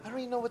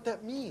know what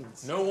that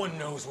means. No one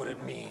knows what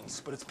it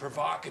means, but it's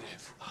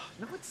provocative.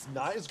 No, it's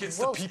not. It's Gets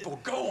gross. the people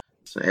going.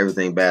 So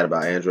everything bad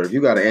about Android. If you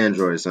got an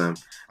Android, son,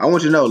 I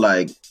want you to know,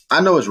 like,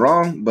 I know it's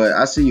wrong, but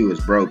I see you as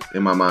broke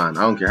in my mind.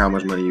 I don't care how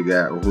much money you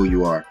got or who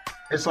you are.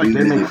 It's like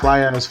they make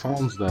fly ass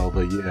phones though,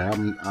 but yeah,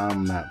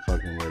 I'm not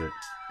fucking with it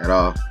at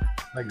all.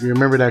 Like, you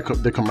remember that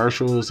the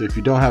commercials? If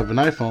you don't have an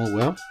iPhone,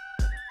 well,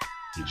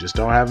 you just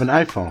don't have an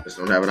iPhone. Just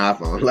don't have an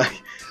iPhone.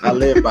 Like, I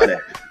live by that.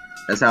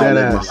 That's how I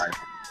live my life.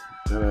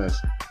 That ass.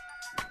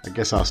 I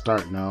guess I'll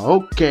start now.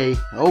 Okay.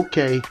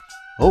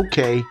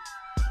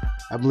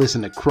 I'm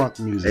listening to crunk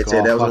music. They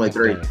said that was only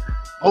 3. Day.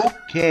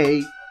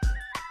 Okay.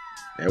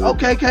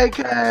 Okay,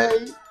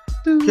 KK.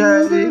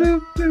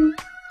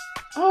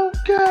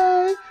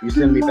 Okay. You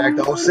send me back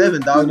to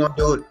 07, dog. Don't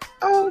do it.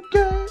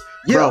 Okay.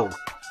 Yeah. Bro,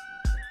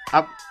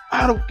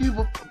 I don't give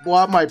a... Boy,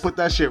 I might put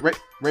that shit right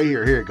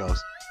here. Here it goes.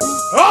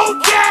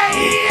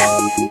 Okay.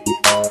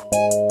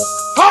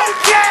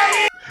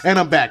 And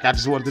I'm back. I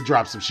just wanted to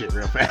drop some shit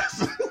real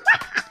fast.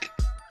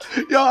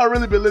 Yo, I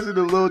really been listening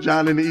to Lil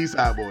Jon and the East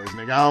Side Boys,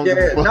 nigga. I don't give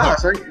a fuck. Nah,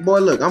 son. Boy,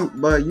 look,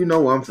 but you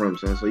know where I'm from,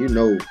 son. So you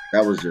know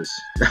that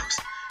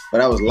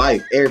was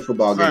life. Every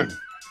football game.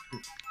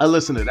 I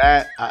listened to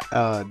that.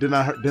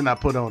 Then I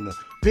put on the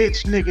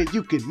bitch, nigga.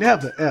 You can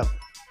never ever.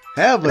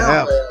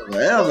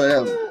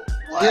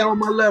 Get on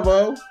my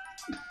level,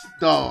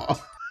 dog.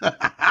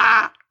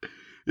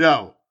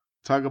 Yo,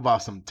 talk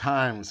about some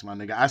times, my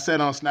nigga. I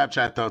said on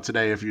Snapchat though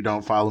today, if you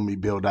don't follow me,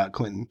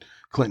 Bill.Clinton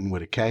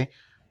with a K.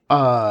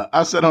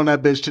 I said on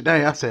that bitch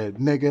today, I said,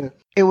 nigga,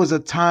 it was a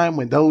time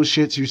when those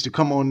shits used to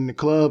come on in the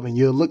club and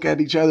you'll look at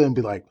each other and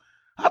be like,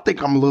 I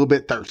think I'm a little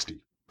bit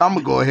thirsty. I'm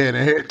going to go ahead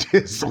and head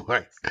this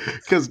way.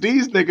 Because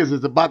these niggas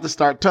is about to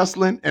start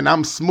tussling and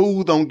I'm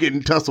smooth on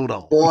getting tussled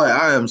on. Boy,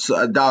 I am,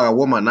 dog, I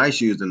wore my night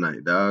shoes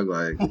tonight, dog.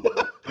 Like,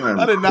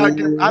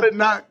 I did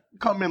not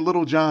come in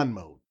Little John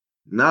mode.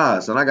 Nah,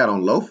 son, I got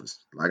on loafers.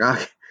 Like, I'm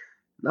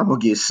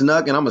going to get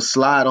snuck and I'm going to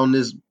slide on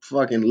this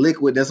fucking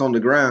liquid that's on the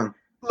ground.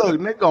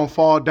 Look, nigga gonna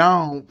fall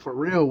down for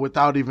real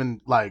without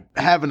even like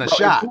having a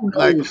shot.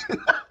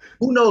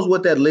 Who knows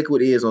what that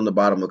liquid is on the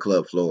bottom of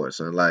club floors,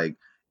 son? Like,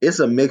 it's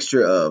a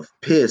mixture of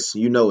piss.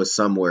 You know, it's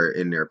somewhere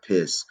in there.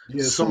 Piss.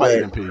 Yeah, somebody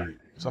can pee.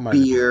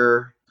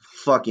 Beer,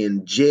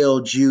 fucking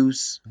gel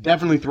juice.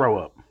 Definitely throw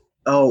up.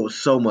 Oh,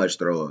 so much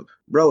throw up,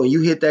 bro. And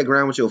you hit that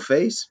ground with your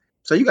face,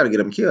 so you got to get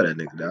him killed, that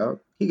nigga, dog.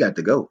 He got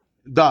to go.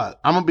 Dog,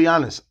 I'm gonna be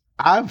honest.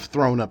 I've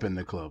thrown up in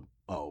the club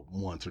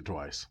once or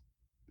twice.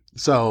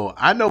 So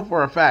I know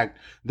for a fact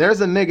there's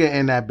a nigga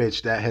in that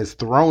bitch that has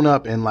thrown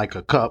up in like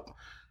a cup.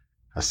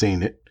 I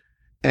seen it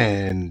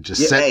and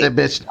just set that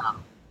bitch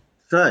down.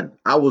 Son,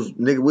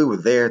 we were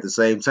there at the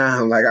same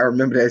time. Like, I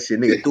remember that shit.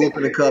 Nigga threw up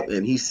in the cup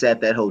and he sat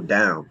that hoe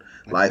down.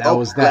 Like,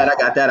 glad I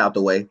got that out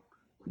the way.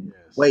 Yes.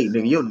 Wait,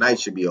 nigga, your night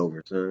should be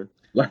over, son.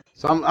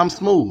 So I'm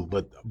smooth,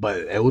 but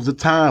it was a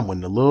time when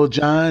the Lil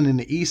Jon and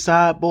the East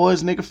Side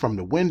Boys, nigga, from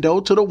the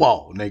window to the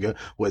wall, nigga,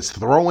 was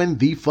throwing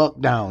the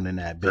fuck down in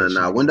that bitch.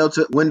 Nah, window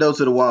to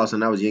the wall, so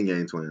that was Yin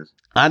Yang Twins.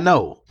 I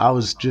know. I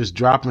was just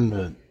dropping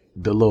the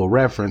little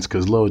reference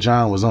because Lil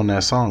Jon was on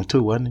that song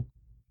too, wasn't he?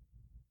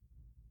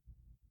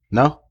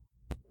 No?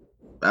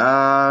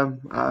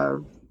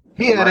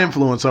 He had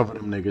influence over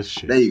them niggas.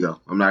 Shit. There you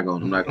go. I'm not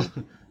going.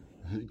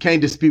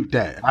 Can't dispute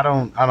that. I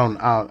don't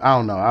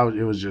know.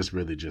 It was just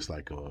really just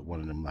like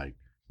one of them like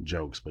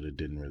jokes, but it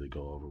didn't really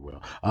go over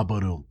well.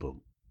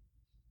 Boom.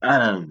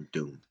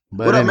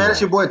 What up, man?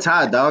 It's your boy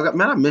Ty, dog.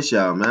 Man, I miss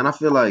y'all, man. I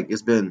feel like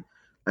it's been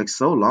like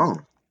so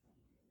long.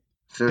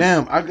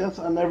 Damn, I guess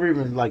I never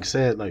even like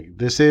said like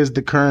this is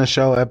the current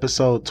show,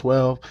 episode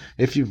 12.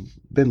 If you've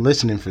been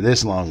listening for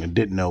this long and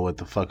didn't know what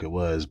the fuck it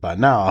was, by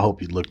now I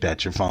hope you looked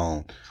at your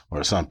phone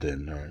or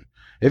something. Or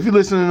if you're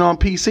listening on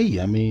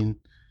PC, I mean,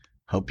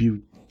 hope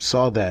you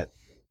saw that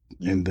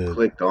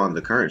clicked on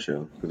the current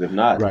show. Because if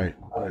not, right.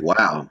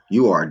 Wow,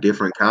 you are a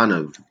different kind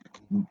of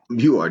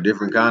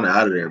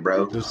out of there,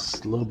 bro.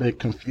 Just a little bit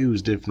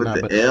confused if Put not.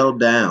 Put the L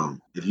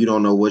down if you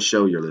don't know what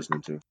show you're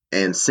listening to.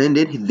 And send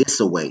it this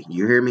away.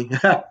 You hear me?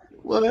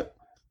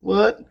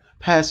 What?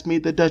 Pass me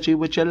the Dutchie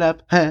with your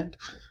left hand.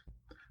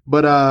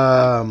 But,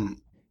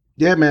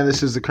 yeah, man,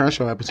 this is the current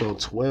show, episode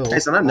 12. Hey,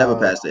 son, I never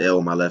passed the L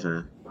with my left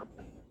hand.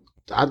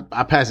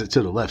 I pass it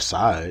to the left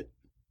side.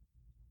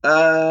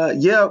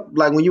 Yeah,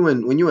 like when you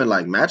in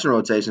like matching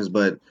rotations,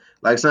 but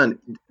like, son,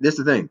 this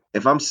is the thing.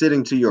 If I'm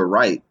sitting to your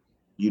right,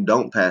 you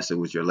don't pass it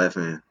with your left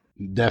hand.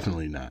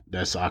 Definitely not.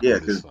 That's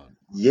awkward as fuck.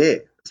 Yeah,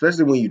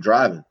 especially when you're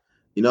driving.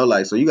 You know,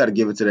 like, so you got to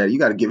give it to that. You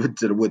got to give it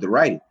to with the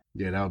righty.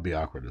 Yeah, that would be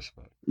awkward as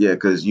fuck. Yeah,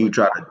 because you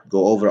try to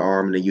go over the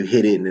arm and then you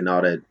hit it and then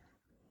all that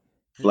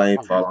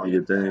flame fall on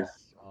your thing.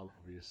 All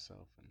over yourself.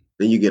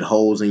 Then you get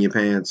holes in your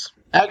pants.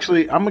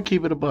 Actually, I'm going to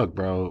keep it a buck,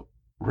 bro.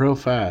 Real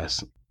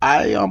fast.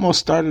 I almost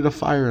started a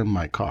fire in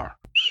my car.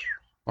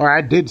 Or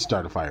I did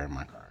start a fire in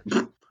my car.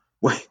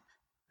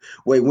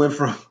 Wait, went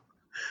from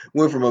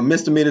a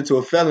misdemeanor to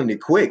a felony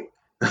quick.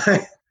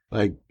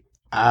 Like,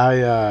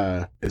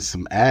 it's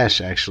some ash,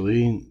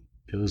 actually.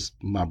 It was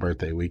my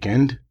birthday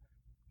weekend.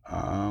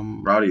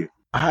 Proud of you.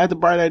 I had the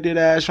bright idea to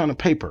ash on a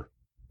paper.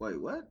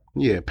 Wait, what?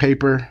 Yeah,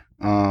 paper.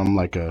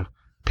 Like a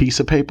piece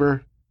of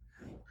paper.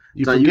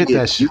 You So forget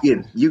that shit.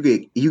 you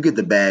get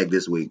the bag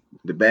this week.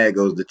 The bag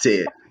goes to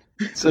Ted.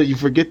 So you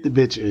forget the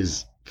bitch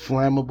is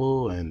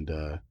flammable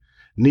and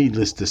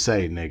needless to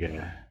say,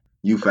 nigga.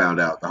 You found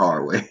out the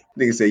hard way.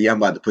 Nigga said, "Yeah, I'm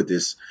about to put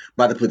this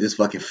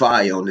fucking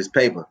fire on this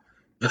paper."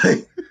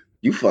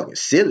 You fucking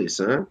silly,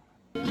 son.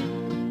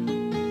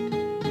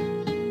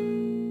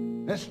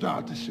 Let's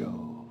start the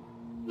show.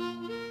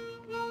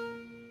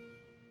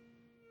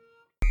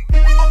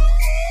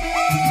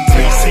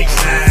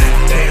 369,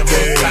 damn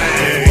good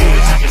fine.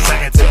 You can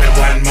sing it to me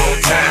one more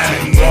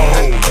time.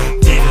 Whoa,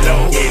 get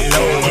low, get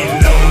low, get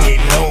low, get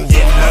low,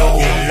 get low,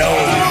 get low.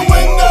 To the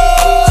window,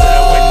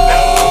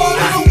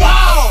 to the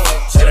wall,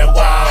 to the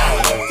wall.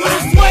 To the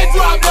sweat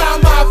drop down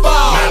my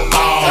ball.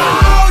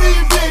 All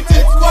these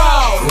bitches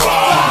raw.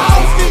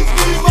 All these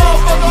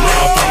motherfuckers.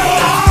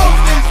 All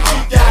these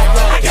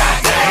goddamn.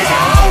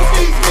 All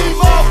these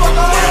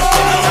motherfuckers.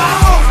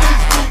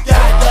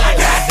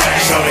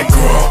 So they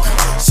grow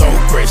so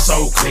fresh,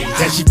 so clean.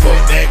 Can she put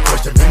that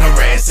question in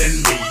her ass and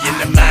me in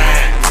the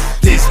mind?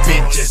 This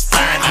bitch is fine.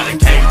 I done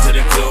came to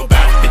the club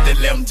about 50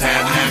 times.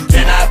 Now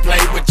can I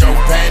play with your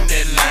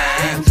bandit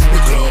line? The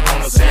club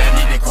wanna say I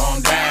need to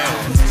calm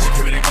down.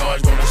 Security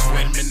guards gonna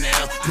sweat me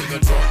now. Nigga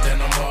drunk, then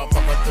a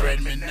motherfucker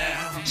threaten me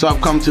now. So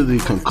I've come to the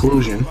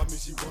conclusion.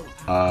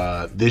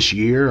 This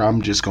year,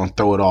 I'm just gonna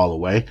throw it all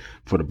away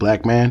for the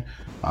black man.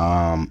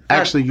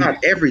 Actually,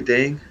 not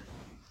everything.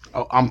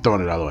 Oh, I'm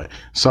throwing it all away.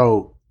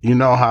 So you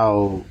know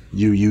how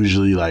you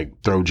usually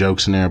like throw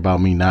jokes in there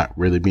about me not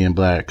really being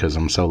black because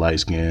I'm so light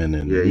skinned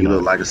and Yeah, you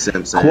look like a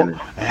Simpson.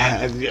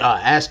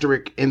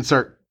 Asterisk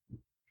insert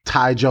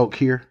tie joke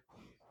here.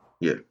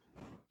 Yeah.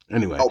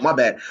 Anyway. Oh, my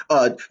bad.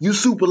 You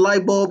super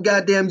light bulb,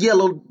 goddamn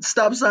yellow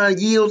stop sign,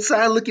 yield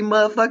sign looking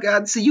motherfucker.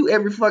 I see you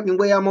every fucking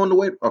way I'm on the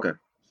way. Okay.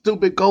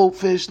 Stupid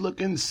goldfish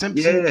looking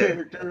Simpson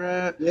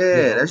character.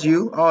 Yeah, that's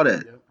you. All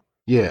that.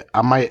 Yeah,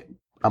 I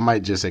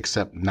might just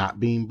accept not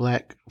being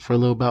black for a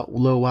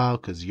little while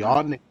because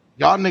y'all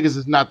niggas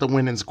is not the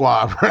winning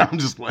squad. Bro. I'm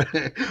just playing.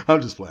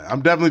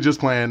 I'm definitely just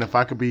playing. If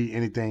I could be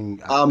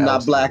anything, I'm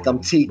not black. I'm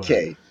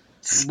TK.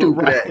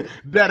 Stupid. Right.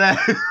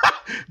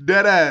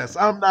 Dead ass.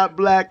 I'm not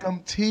black. I'm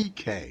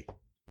TK.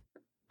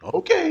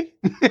 Okay.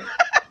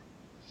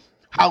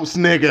 House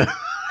nigga.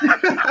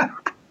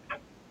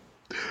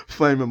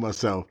 Flaming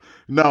myself.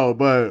 No,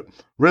 but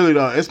really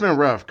though, it's been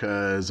rough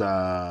because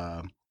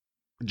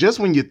just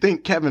when you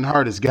think Kevin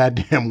Hart is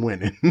goddamn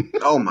winning.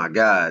 Oh my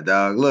God,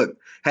 dog. Look,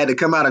 had to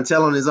come out and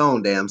tell on his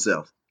own damn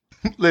self.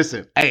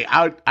 Listen, hey,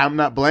 I'm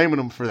not blaming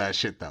him for that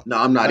shit though. No,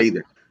 I'm not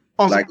either.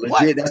 Like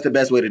legit, that's the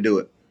best way to do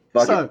it.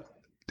 Fuck Son, it.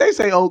 They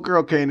say old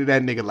girl came to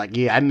that nigga like,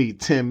 yeah, I need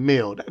 10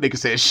 mil. That nigga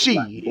said, she.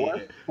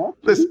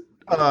 Listen,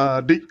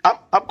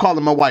 I'm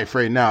calling my wife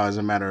right now, as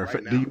a matter of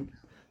fact.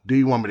 Do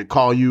you want me to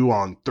call you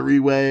on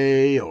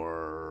three-way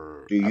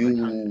or do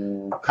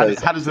you?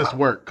 How does this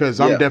work? Because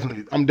I'm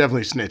definitely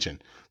snitching.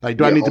 Like,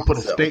 do I need to put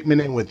a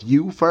statement in with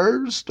you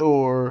first,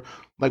 or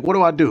like, what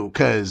do I do?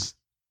 Because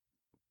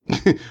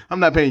I'm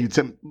not paying you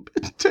 10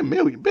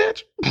 million,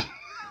 bitch.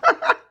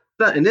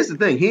 And this is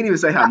the thing. He didn't even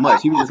say how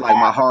much. He was just like,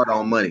 my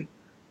hard-on money.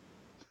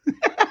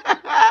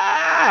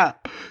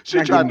 She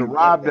tried to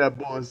rob that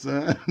boy,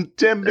 son.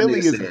 10 million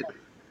is.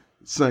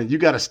 Son, you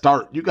gotta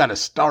start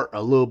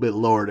a little bit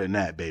lower than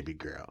that, baby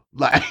girl.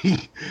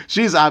 Like,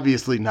 she's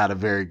obviously not a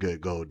very good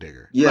gold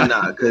digger. Yeah,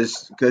 nah,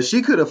 cause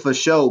she could have for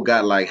sure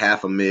got like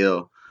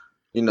 $500,000.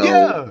 You know,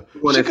 yeah,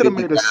 she could have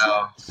made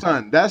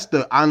son. That's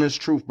the honest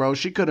truth, bro.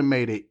 She could have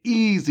made it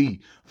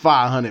easy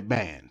 500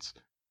 bands,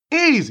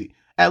 easy,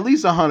 at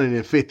least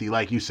 150,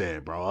 like you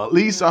said, bro. At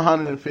least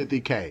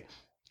 150K.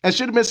 And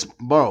should have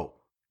been, bro.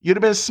 You'd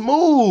have been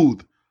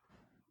smooth.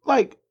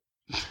 Like,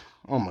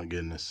 oh my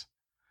goodness.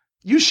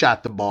 You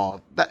shot the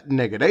ball. That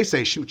nigga, they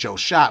say shoot your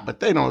shot, but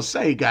they don't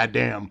say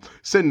goddamn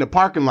sit in the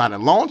parking lot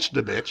and launch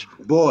the bitch.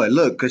 Boy,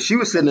 look, because she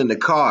was sitting in the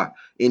car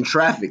in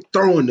traffic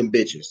throwing them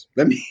bitches.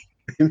 Let me.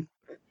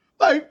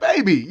 Like,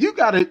 baby, you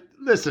got to,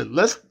 listen,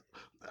 let's,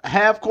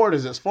 half court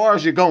is as far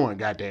as you're going,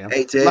 goddamn.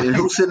 Hey, Ted, like, and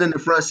who's sitting in the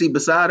front seat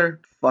beside her?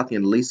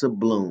 Fucking Lisa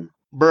Bloom.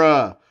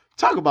 Bruh,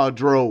 talk about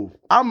drove.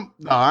 I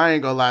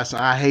ain't gonna lie,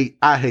 son. I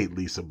hate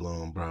Lisa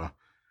Bloom, bro.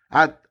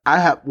 Let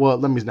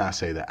me not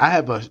say that. I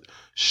have a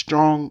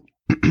strong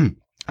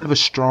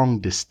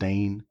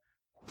disdain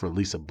for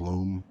Lisa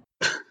Bloom.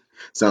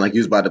 Sound like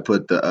you was about to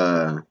put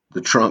the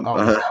Trump.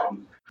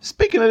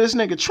 Speaking of this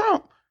nigga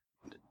Trump,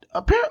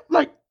 apparently,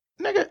 like,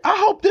 nigga, I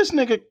hope this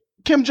nigga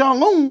Kim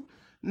Jong-un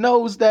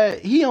knows that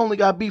he only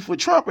got beef with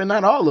Trump and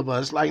not all of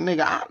us. Like,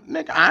 nigga,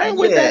 I ain't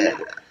with that.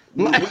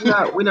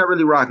 We're not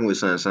really rocking with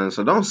son.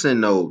 So don't send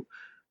no.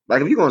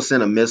 Like, if you're gonna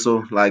send a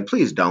missile, like,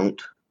 please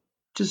don't.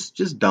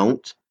 Just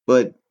don't.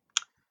 But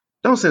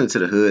don't send it to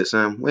the hood,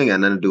 son. We ain't got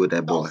nothing to do with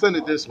that boy. Don't send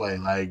it this way.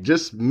 Like,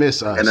 just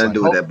miss us. Got nothing to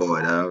do with that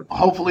boy, dog.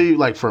 Hopefully,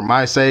 like, for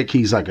my sake,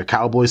 he's like a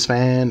Cowboys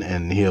fan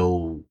and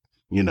he'll,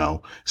 you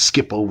know,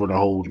 skip over the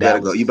whole.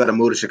 You better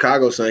move to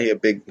Chicago, son. He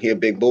a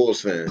big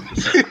Bulls fan.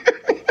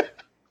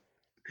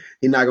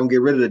 He's not gonna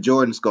get rid of the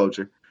Jordan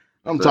sculpture.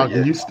 I'm So, talking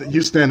yeah.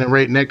 you standing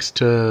right next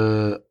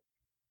to,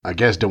 I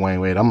guess,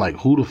 Dwayne Wade. I'm like,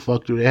 who the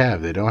fuck do they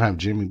have? They don't have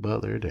Jimmy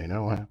Butler. They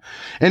don't have.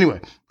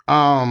 Anyway,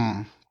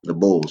 The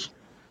Bulls.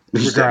 You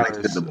stand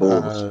next to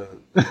regardless,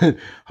 the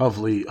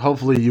Bulls.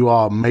 hopefully you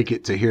all make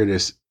it to hear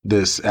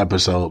this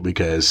episode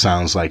because it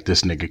sounds like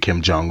this nigga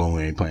Kim Jong Un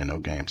ain't playing no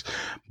games.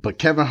 But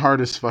Kevin Hart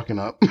is fucking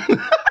up.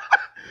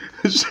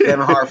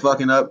 Kevin Hart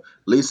fucking up.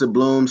 Lisa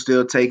Bloom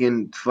still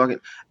taking fucking.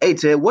 Hey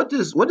Ted, what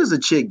does a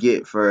chick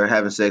get for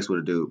having sex with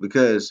a dude?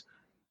 Because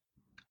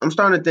I'm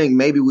starting to think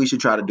maybe we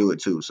should try to do it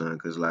too, son.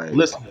 Because like,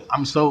 Listen,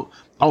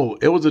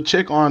 it was a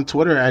chick on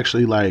Twitter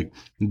actually like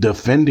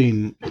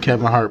defending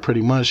Kevin Hart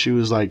pretty much. She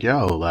was like,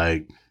 yo,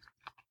 like,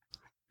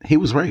 he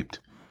was raped.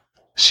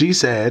 She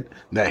said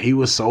that he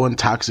was so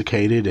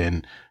intoxicated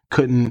and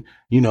couldn't,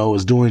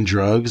 was doing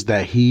drugs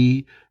that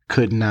he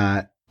could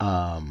not,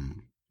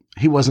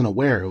 he wasn't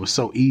aware. It was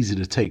so easy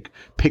to take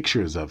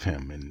pictures of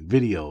him and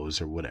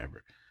videos or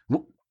whatever.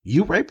 Well,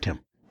 you raped him.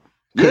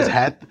 Because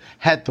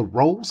had the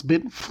roles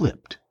been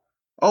flipped.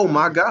 oh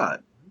my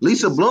God,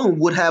 Lisa Bloom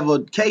would have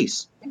a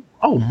case.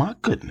 Oh my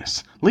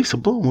goodness. Lisa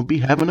Bloom would be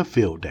having a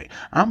field day.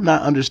 I'm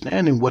not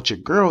understanding what your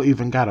girl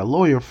even got a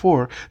lawyer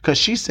for because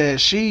she said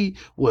she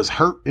was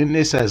hurt in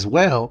this as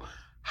well.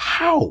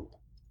 How?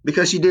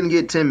 Because she didn't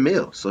get 10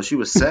 mil, so she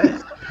was sad.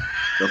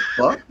 The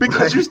fuck?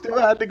 Because you still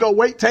had to go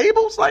wait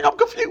tables? Like, I'm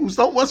confused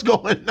on what's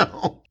going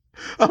on.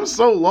 I'm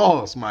so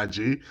lost, my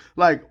G.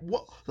 Like,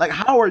 what? Like,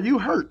 how are you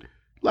hurt?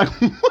 Like,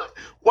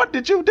 what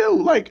did you do?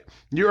 Like,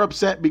 you're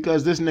upset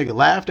because this nigga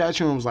laughed at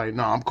you and was like,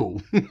 no, I'm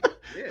cool.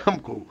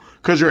 I'm cool.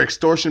 Because your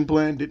extortion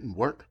plan didn't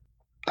work.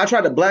 I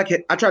tried to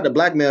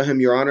blackmail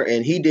him, Your Honor,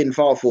 and he didn't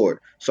fall for it.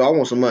 So I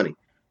want some money.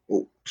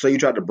 Well, so you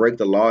tried to break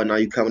the law, and now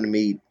you coming to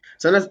me,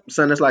 son.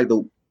 That's like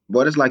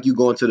it's like you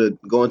going to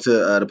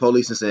the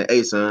police and saying,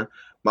 "Hey, son,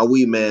 my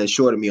weed man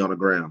shorted me on the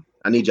ground.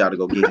 I need y'all to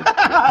go get him."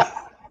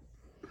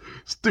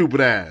 Stupid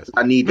ass.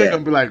 I need They're that.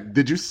 gonna be like,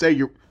 did you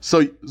say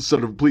so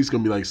the police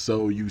gonna be like,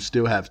 so you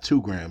still have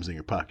 2 grams in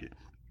your pocket?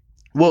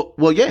 Well,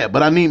 yeah,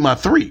 but I need my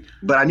 3.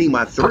 But I need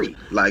my 3.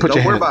 Like, Put don't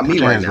your worry hands- about put me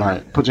your right hands now.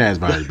 behind- Put your hands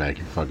behind your back,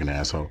 you fucking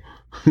asshole.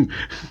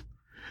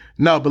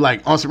 No, but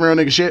like on some real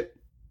nigga shit,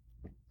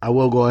 I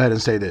will go ahead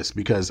and say this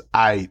because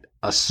I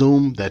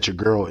assume that your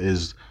girl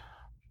is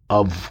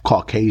of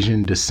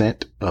Caucasian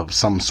descent of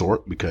some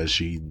sort because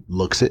she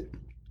looks it.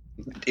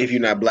 If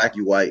you're not black,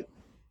 you white.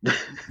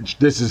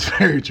 This is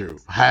very true.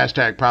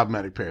 Hashtag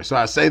problematic pair. So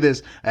I say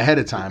this ahead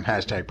of time.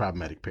 Hashtag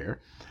problematic pair.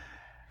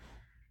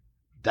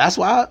 That's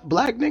why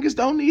black niggas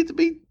don't need to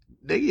be.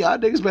 Y'all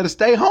niggas better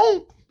stay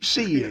home.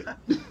 Shit.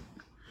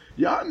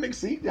 Y'all niggas,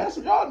 see, that's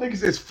what y'all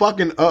niggas is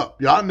fucking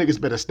up. Y'all niggas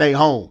better stay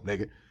home,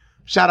 nigga.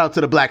 Shout out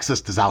to the black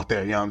sisters out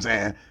there, you know what I'm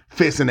saying?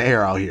 Fists in the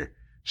air out here.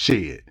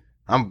 Shit.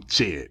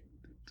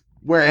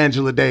 Where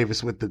Angela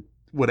Davis with an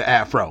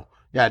afro.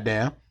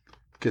 Goddamn.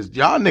 Because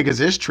y'all niggas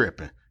is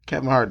tripping.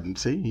 Kevin Hart,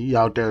 see, he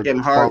out there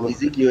Kevin Hart,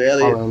 Ezekiel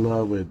Elliott. fall in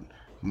love with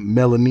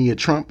Melania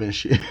Trump and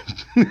shit.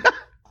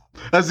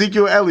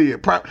 Ezekiel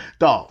Elliott.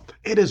 Dog,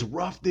 it is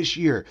rough this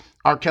year.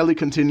 R. Kelly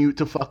continued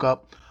to fuck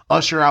up.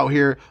 Usher out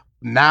here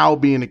now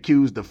being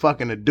accused of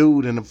fucking a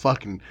dude in a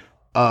fucking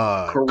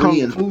Korean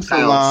Kung Fu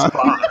style salon.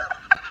 spot.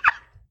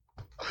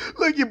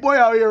 Look, your boy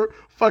out here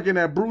fucking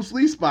that Bruce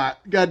Lee spot.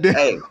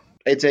 Goddamn.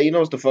 Hey, Tay, you know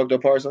what's the fucked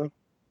up part, son?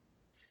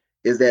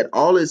 Is that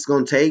all it's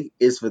gonna take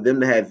is for them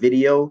to have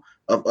video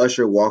of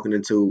Usher walking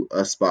into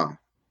a spa.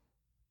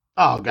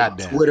 Oh,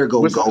 goddamn. Twitter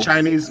go with some go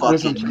Chinese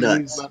fucking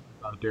nuts nuts.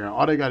 out there.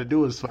 All they got to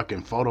do is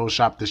fucking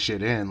Photoshop the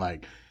shit in.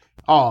 Like,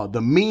 oh,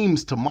 the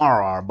memes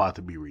tomorrow are about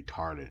to be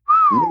retarded.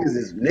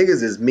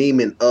 Niggas is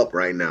memeing up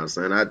right now,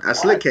 son. I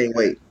slick can't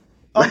wait.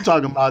 I'm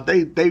talking about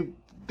they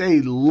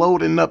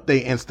loading up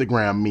their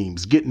Instagram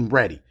memes, getting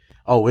ready.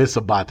 Oh, it's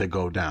about to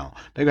go down.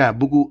 They got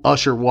Buku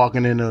Usher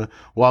walking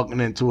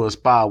into a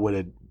spa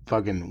with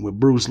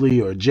Bruce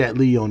Lee or Jet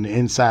Li on the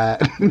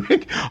inside,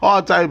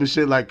 all type of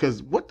shit. Like,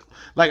 cause what?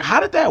 Like, how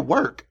did that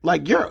work?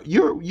 Like,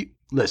 you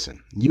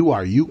listen. You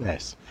are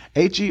U.S.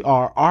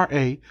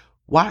 HERRAYMOND.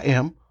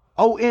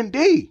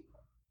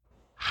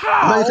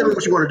 How? Now you tell me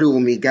what you want to do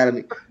with me.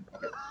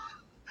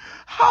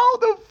 How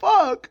the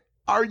fuck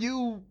are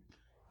you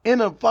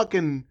in a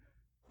fucking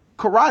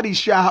karate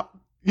shop?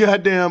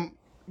 Goddamn,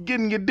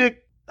 getting your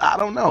dick. I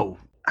don't know.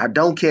 I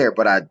don't care,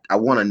 but I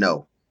want to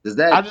know. Does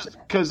that?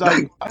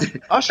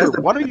 Usher,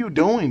 what are you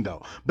doing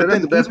though? But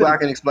that's the best way I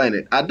can explain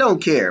it. I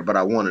don't care, but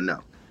I want to know.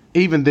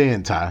 Even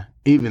then, Ty,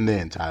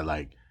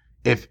 like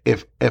if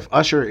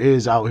Usher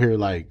is out here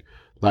like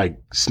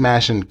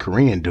smashing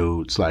Korean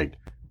dudes, like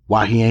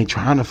why he ain't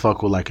trying to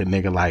fuck with like a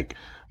nigga like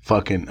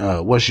fucking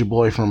what's your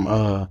boy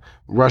from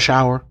Rush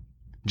Hour,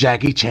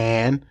 Jackie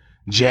Chan,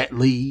 Jet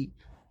Li,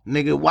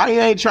 nigga? Why he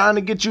ain't trying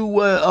to get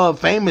you a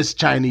famous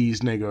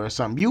Chinese nigga or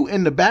something? You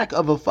in the back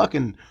of a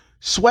fucking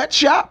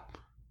sweatshop?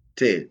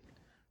 Ted,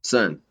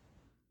 son,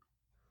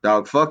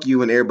 dog, fuck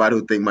you and everybody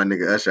who think my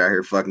nigga Usher out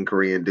here fucking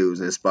Korean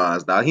dudes in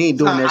spas, dog. He ain't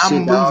doing that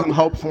shit, dog. I'm losing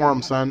hope for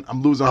him, son.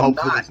 I'm losing hope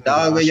for this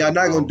dog. Man, y'all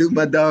not gonna do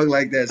my dog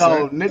like that,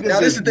 son. Niggas Now,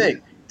 this is the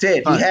thing.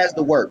 Ted, he has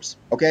the works.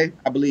 Okay,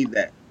 I believe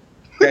that.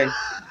 Okay,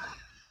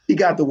 he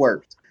got the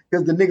works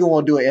because the nigga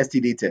won't do an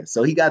STD test,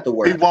 so he got the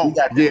works. He won't.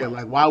 Got the works.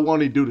 Like why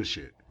won't he do the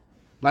shit?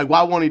 Like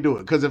why won't he do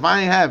it? Because if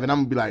I ain't have it,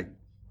 I'm gonna be like,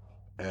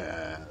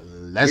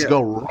 let's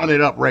go run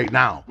it up right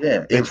now.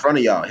 Yeah, in front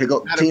of y'all. Here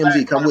go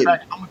TMZ. Come with me.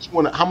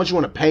 How much you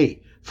want to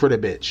pay for the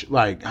bitch?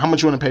 Like how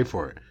much you want to pay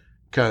for it?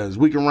 Because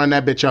we can run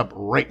that bitch up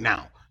right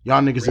now.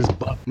 Y'all niggas is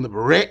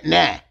right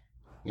now.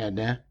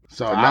 Goddamn.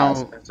 So I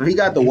don't. So he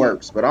got the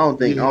works, but I don't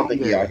think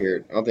he out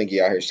here. I don't think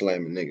he out here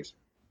slamming niggas.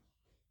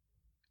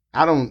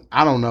 I don't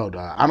know,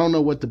 dog. I don't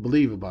know what to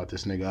believe about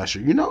this nigga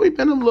Usher. You know, he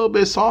been a little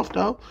bit soft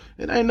though.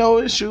 It ain't no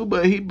issue,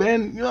 but he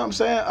been, you know what I'm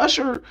saying?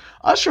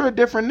 Usher a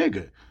different nigga.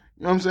 You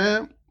know what I'm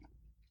saying?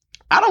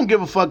 I don't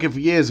give a fuck if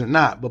he is or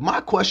not, but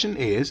my question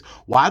is,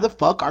 why the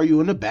fuck are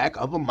you in the back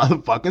of a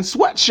motherfucking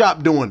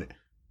sweatshop doing it?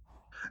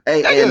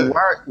 Hey, and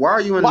why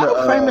are you in why the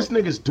do famous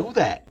niggas do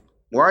that?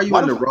 Why are you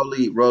in the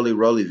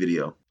Rolly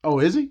video? Oh,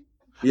 is he?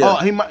 Yeah. Oh,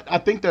 he might. I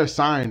think they're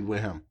signed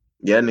with him.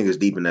 Yeah, that nigga's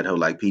deep in that hole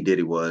like P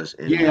Diddy was.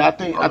 Yeah, I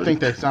think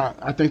they signed.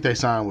 I think they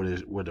signed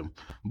with him.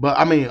 But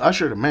I mean,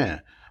 Usher the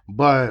man.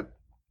 But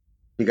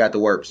he got the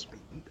works.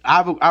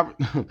 I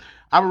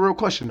have a real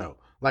question though.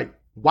 Like,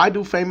 why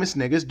do famous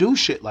niggas do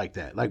shit like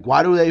that? Like,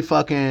 why do they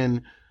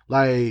fucking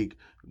like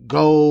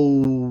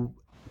go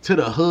to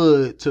the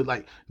hood to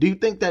like? Do you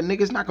think that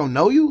niggas not gonna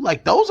know you?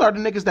 Like, those are the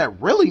niggas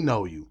that really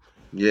know you.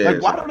 Yeah.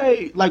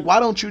 Like, why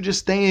don't you just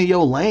stay in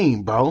your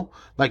lane, bro?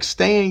 Like,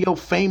 stay in your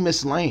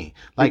famous lane.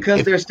 Like,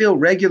 because they're still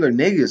regular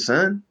niggas,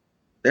 son.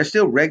 They're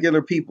still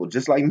regular people,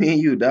 just like me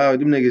and you, dog.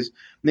 Them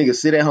niggas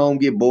sit at home,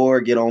 get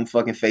bored, get on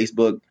fucking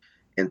Facebook,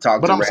 and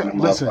talk to random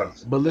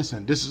motherfuckers. But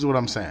listen, this is what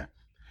I'm saying.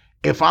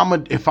 If I'm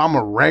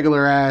a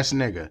regular ass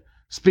nigga,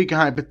 speaking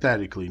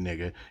hypothetically,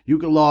 nigga, you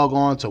can log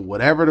on to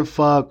whatever the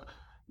fuck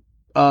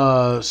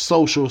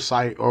social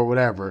site or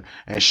whatever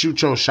and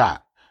shoot your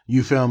shot.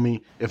 You feel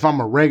me? If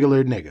I'm a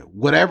regular nigga,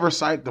 whatever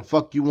site the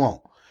fuck you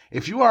want.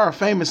 If you are a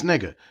famous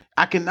nigga,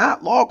 I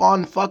cannot log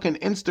on fucking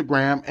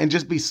Instagram and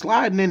just be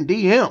sliding in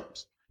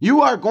DMs. You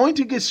are going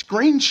to get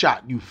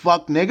screenshot, you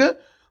fuck nigga.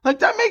 Like,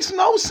 that makes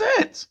no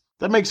sense.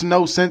 That makes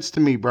no sense to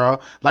me, bro.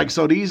 Like,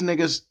 so these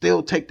niggas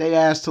still take their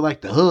ass to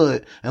like the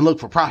hood and look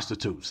for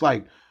prostitutes.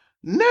 Like,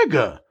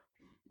 nigga.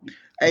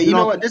 Hey, you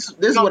know what? This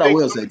is what I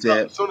will say,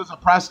 Ted. As soon as a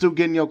prostitute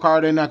get in your car,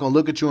 they're not gonna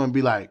look at you and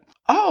be like,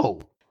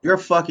 oh, you're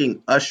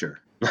fucking Usher.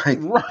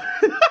 Like,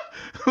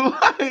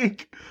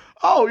 like,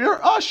 oh, you're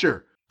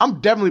Usher.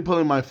 I'm definitely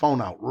pulling my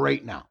phone out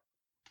right now.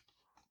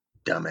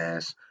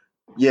 Dumbass.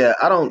 Yeah,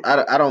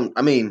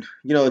 I mean,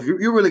 you know, if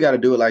you really got to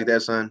do it like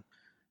that, son,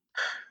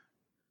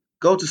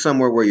 go to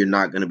somewhere where you're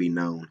not going to be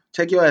known.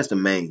 Take your ass to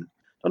Maine.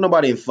 Don't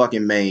nobody in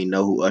fucking Maine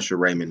know who Usher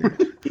Raymond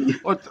is.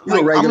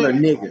 You're a regular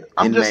nigga.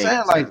 I'm just Maine,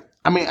 saying, like,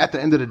 I mean, at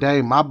the end of the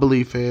day, my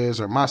belief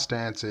is, or my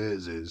stance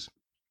is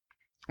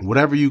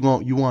whatever you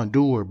want to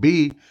do or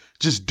be,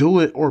 just do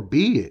it or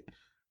be it.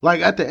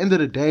 Like, at the end of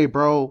the day,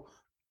 bro,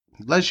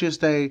 let's just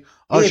say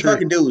Usher. He ain't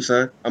fucking dude,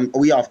 son.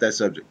 We off that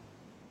subject.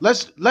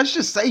 Let's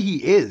just say he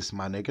is,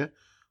 my nigga.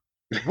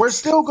 We're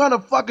still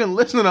gonna fucking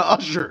listen to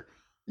Usher.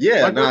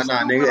 Yeah, like, nah,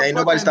 nigga. Ain't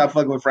nobody stop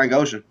fucking with Frank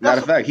Ocean.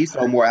 Matter of fact, he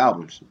sold more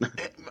albums.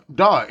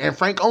 Dog, and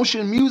Frank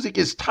Ocean music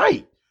is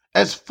tight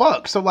as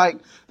fuck. So, like,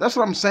 that's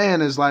what I'm saying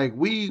is, like,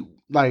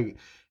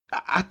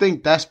 I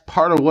think that's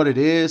part of what it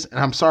is. And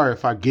I'm sorry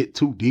if I get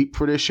too deep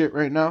for this shit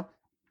right now.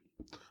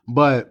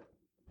 But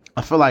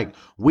I feel like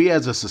we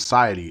as a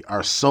society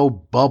are so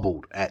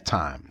bubbled at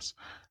times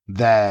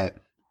that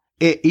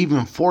it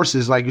even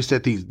forces, like you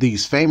said,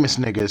 these famous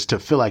niggas to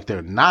feel like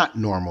they're not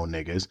normal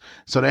niggas.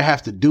 So they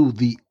have to do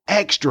the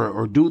extra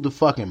or do the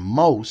fucking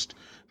most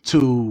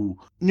to,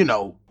 you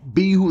know,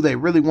 be who they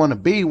really want to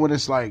be, when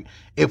it's like,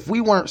 if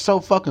we weren't so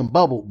fucking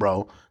bubbled,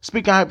 bro,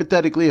 speaking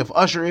hypothetically, if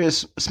Usher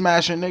is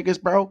smashing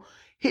niggas, bro,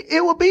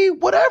 it would be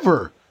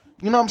whatever.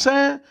 You know what I'm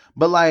saying?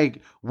 But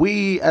like,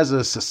 we as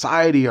a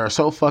society are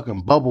so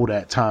fucking bubbled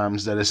at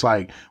times that it's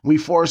like we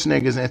force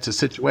niggas into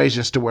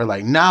situations to where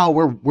like now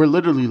we're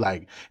literally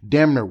like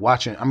damn near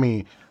watching. I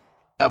mean,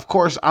 of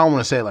course, I don't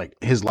want to say like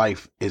his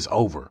life is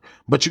over,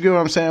 but you get what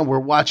I'm saying? We're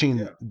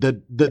watching the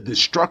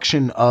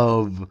destruction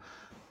of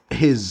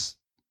his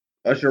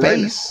Usher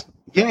face.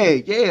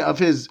 Raymond. Yeah, of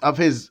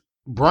his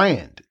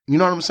brand. You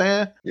know what I'm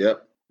saying?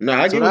 Yep. No,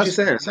 I get what you're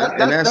saying.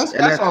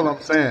 That's all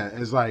I'm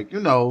saying. Is like, you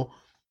know,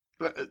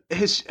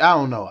 I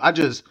don't know.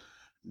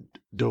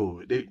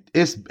 Dude,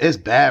 it's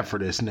bad for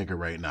this nigga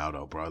right now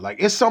though, bro. Like,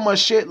 it's so much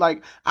shit.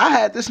 Like, I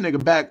had this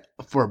nigga back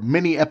for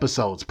many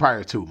episodes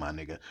prior to, my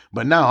nigga,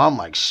 but now I'm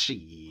like,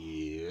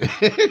 shit.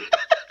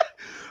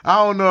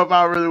 I don't know if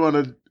I really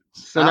want to.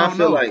 So I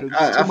feel like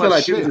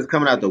people just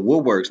coming out the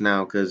woodworks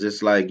now because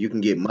it's like you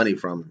can get money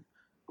from him.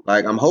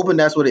 Like, I'm hoping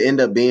that's what it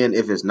end up being.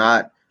 If it's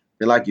not,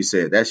 then like you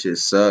said, that shit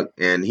suck,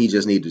 and he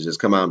just need to just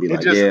come out and be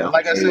like, yeah,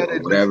 like I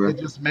said, whatever. It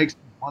just makes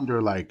me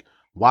wonder, like,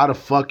 why the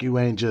fuck you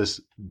ain't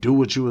just do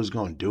what you was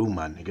gonna do,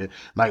 my nigga?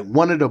 Like,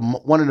 one of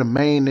the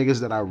main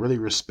niggas that I really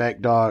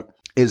respect, dog,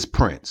 is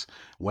Prince.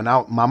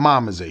 My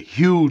mom is a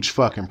huge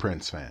fucking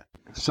Prince fan.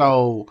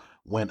 So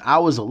when I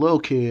was a little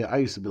kid, I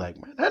used to be like,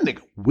 man, that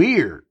nigga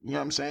weird. You know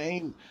what I'm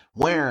saying?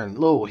 Wearing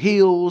little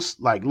heels,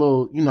 like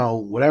little,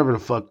 whatever the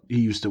fuck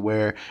he used to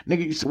wear.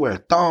 Nigga used to wear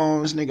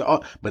thongs,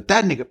 nigga. But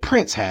that nigga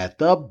Prince had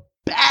the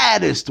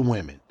baddest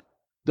women.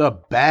 The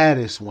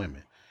baddest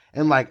women.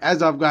 And like,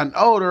 as I've gotten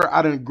older,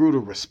 I done grew to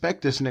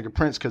respect this nigga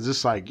Prince because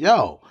it's like,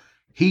 yo,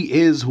 he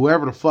is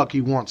whoever the fuck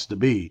he wants to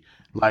be.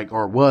 Like,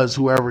 or was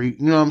whoever he,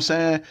 you know what I'm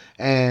saying?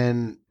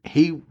 And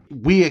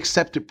we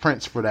accepted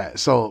Prince for that.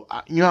 So,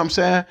 you know what I'm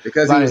saying?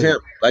 Because he was him.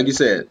 Like you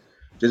said,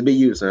 just be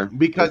you, son.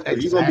 Because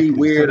if you're going to be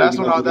weird, so that's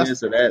or what do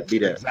this or that, be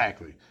that.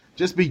 Exactly.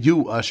 Just be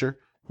you, Usher.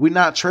 We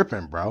not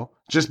tripping, bro.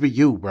 Just be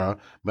you, bro.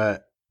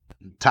 But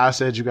Ty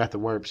said you got the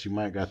worps. You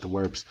might got the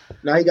worps.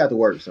 No, he got the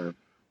worps, son.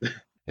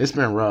 It's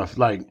been rough.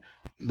 Like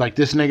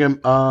this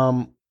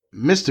nigga,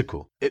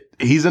 Mystical.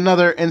 He's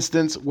another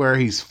instance where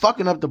he's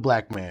fucking up the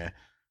black man.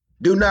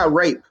 Do not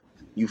rape.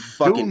 You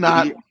fucking Do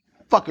not idiot.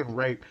 fucking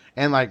rape.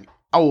 And like,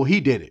 oh,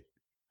 he did it.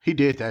 He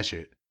did that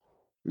shit.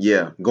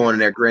 Yeah, going in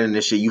there grinning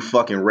and shit. You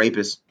fucking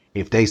rapist.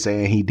 If they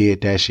saying he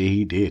did that shit,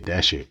 he did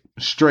that shit.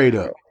 Straight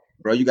up.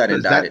 Bro, you got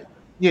indicted.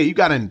 Yeah, you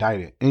got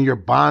indicted. And your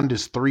bond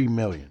is $3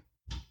 million.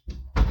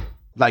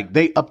 Like,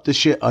 they upped the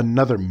shit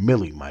another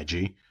milli, my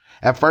G.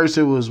 At first,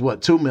 it was,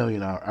 what, $2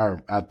 million,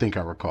 I think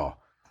I recall.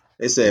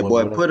 They said,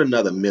 boy, put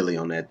another milli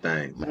on that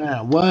thing.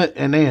 Man, what?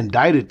 And they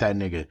indicted that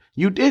nigga.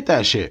 You did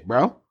that shit,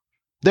 bro.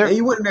 And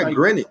you went in there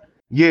grinning.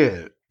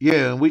 Yeah,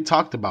 and we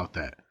talked about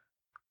that.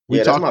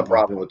 That's my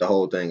problem with the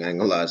whole thing. I ain't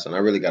gonna lie, son. I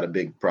really got a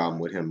big problem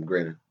with him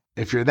grinning.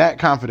 If you're that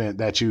confident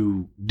that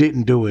you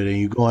didn't do it and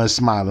you go in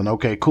smiling,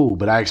 okay, cool,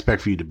 but I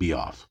expect for you to be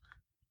off.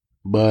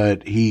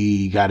 But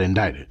he got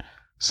indicted.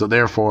 So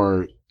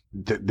therefore,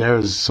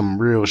 there's some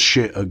real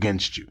shit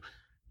against you.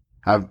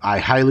 I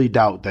highly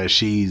doubt that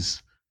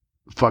she's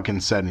fucking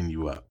setting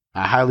you up.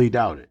 I highly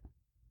doubt it.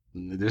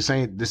 This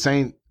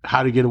ain't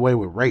how to get away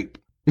with rape.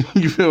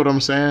 You feel what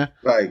I'm saying?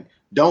 Like,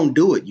 don't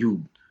do it.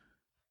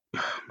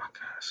 Oh my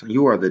God, son,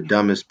 you are the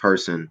dumbest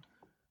person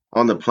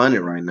on the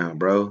planet right now,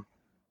 bro.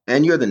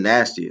 And you're the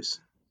nastiest.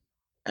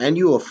 And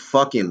you a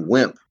fucking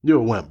wimp. You're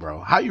a wimp,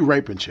 bro. How you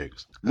raping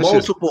chicks?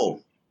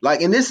 Multiple.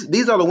 Like, and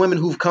these are the women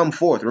who've come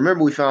forth.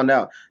 Remember, we found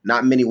out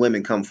not many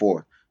women come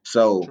forth.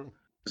 So True.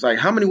 It's like,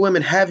 how many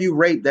women have you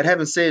raped that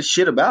haven't said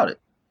shit about it?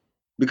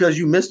 Because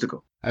you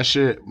mystical. That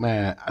shit,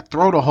 man, I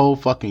throw the whole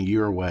fucking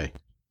year away.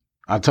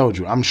 I told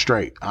you, I'm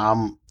straight.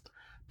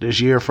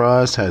 This year for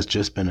us has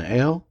just been an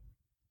L.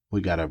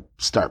 We gotta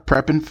start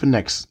prepping for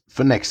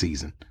next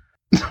season.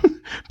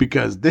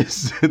 Because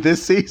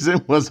this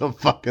season was a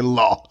fucking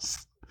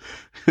loss.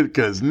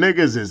 Because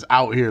niggas is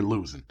out here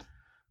losing.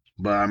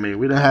 But I mean,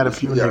 we done had a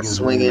few niggas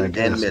swinging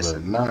and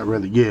missing. Not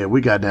really. Yeah,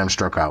 we goddamn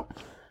struck out.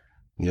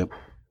 Yep.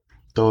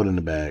 Throw it in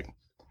the bag.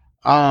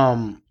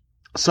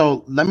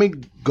 So let me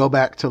go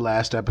back to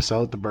last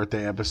episode. The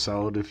birthday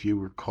episode, if you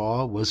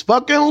recall, was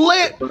fucking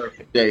lit.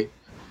 Birthday.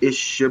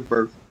 It's your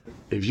birthday.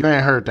 If you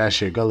ain't heard that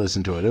shit, go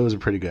listen to it. It was a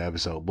pretty good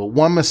episode. But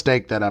one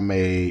mistake that I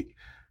made,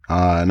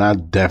 and I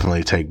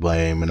definitely take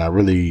blame, and I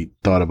really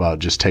thought about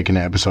just taking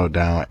the episode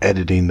down,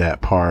 editing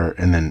that part,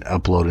 and then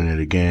uploading it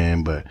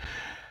again. But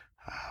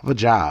I have a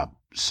job,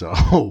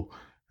 so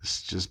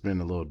it's just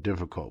been a little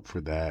difficult for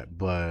that.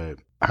 But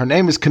her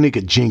name is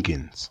Kenneka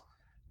Jenkins,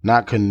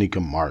 not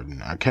Kenneka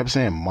Martin. I kept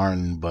saying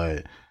Martin,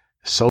 but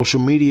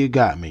social media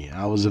got me.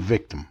 I was a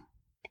victim.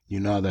 You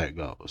know how that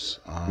goes.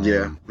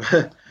 Yeah.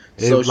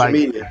 Social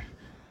media.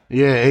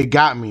 Yeah, it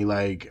got me.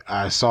 Like,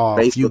 I saw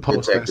a few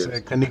posts that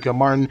said Kenneka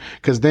Martin,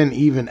 because then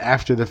even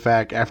after the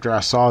fact, after I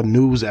saw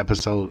news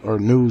episode or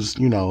news,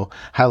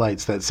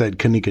 highlights that said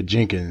Kenneka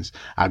Jenkins,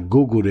 I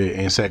Googled it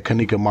and said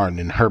Kenneka Martin,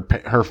 and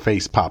her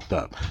face popped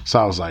up. So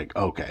I was like,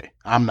 okay,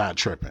 I'm not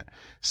tripping.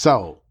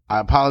 So I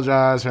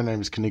apologize. Her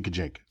name is Kenneka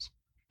Jenkins.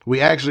 We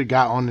actually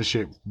got on the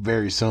shit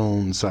very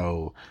soon.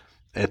 So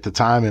at the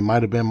time, it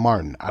might have been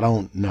Martin. I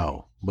don't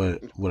know,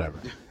 but whatever.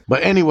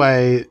 But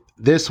anyway,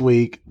 this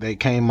week they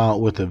came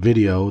out with a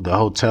video. The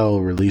hotel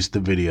released the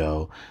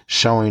video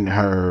showing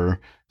her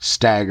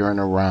staggering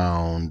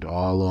around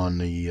all on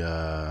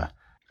the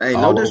hey,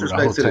 no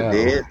disrespect to the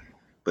dead,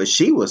 but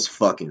she was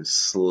fucking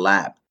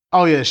slapped.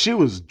 Oh yeah, she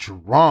was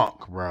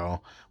drunk,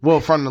 bro. Well,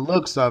 from the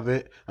looks of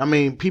it, I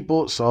mean,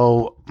 people.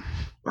 So,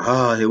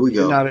 here we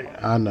go.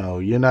 I know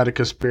you're not a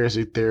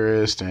conspiracy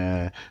theorist,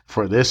 and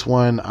for this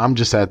one, I'm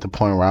just at the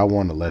point where I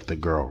want to let the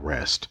girl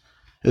rest.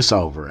 It's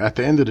over. At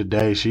the end of the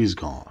day, she's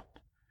gone.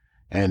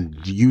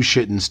 And you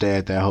shouldn't stay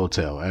at that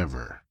hotel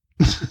ever.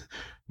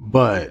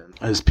 But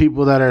there's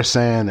people that are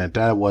saying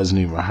that wasn't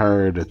even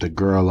her, that the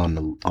girl on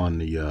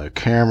the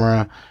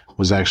camera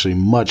was actually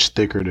much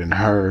thicker than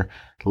her.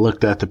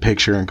 Looked at the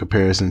picture in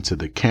comparison to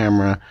the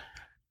camera.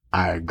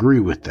 I agree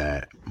with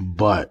that.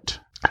 But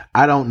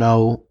I don't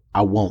know.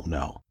 I won't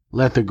know.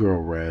 Let the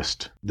girl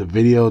rest. The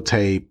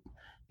videotape,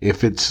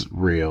 if it's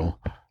real,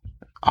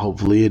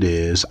 hopefully it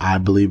is. I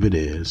believe it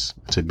is,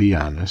 to be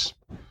honest.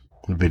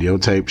 The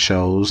videotape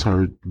shows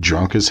her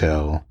drunk as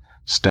hell,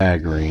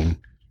 staggering,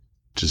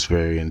 just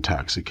very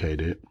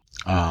intoxicated.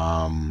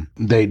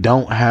 They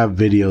don't have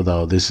video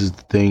though. This is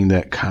the thing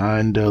that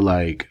kind of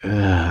like,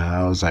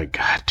 I was like,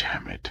 God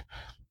damn it.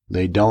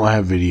 They don't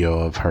have video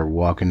of her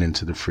walking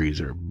into the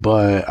freezer,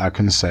 but I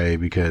can say,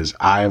 because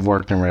I have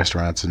worked in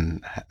restaurants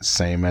and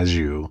same as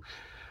you,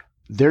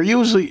 there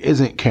usually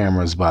isn't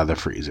cameras by the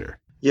freezer.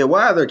 Yeah,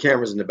 why are there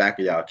cameras in the back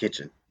of y'all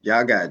kitchen?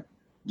 Y'all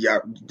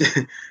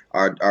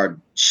are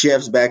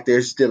chefs back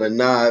there stealing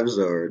knives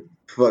or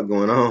fuck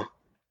going on?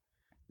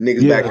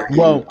 Niggas back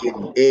there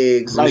getting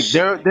eggs and like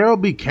shit. there'll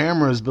be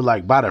cameras, but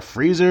like by the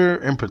freezer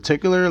in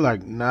particular,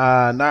 like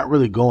nah, not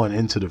really going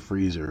into the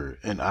freezer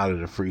and out of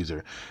the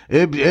freezer.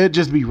 It'd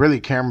just be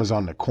really cameras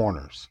on the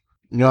corners.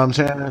 You know what I'm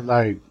saying?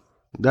 Like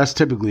that's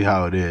typically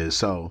how it is.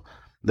 So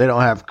they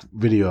don't have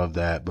video of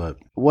that, but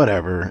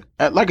whatever.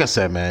 Like I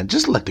said, man,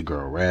 just let the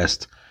girl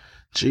rest.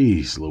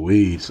 Jeez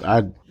Louise.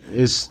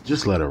 It's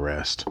just let her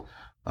rest.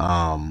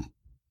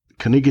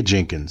 Kanika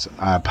Jenkins,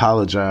 I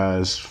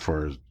apologize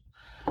for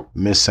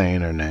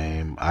missaying her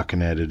name. I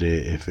can edit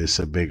it if it's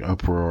a big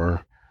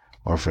uproar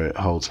or if it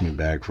holds me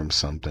back from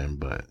something,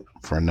 but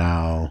for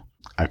now,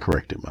 I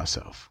corrected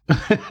myself.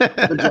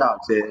 Good job,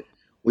 Ted.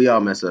 We all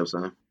mess up,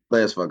 son.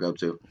 Players fuck up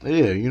too.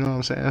 Yeah, you know what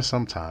I'm saying?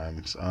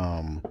 Sometimes.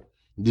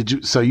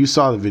 So you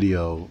saw the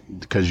video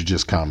because you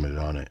just commented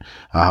on it,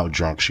 how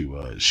drunk she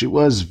was. She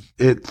was,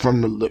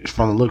 from the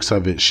looks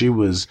of it, she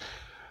was,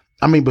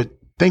 but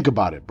think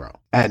about it, bro.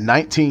 At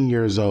 19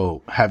 years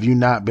old, have you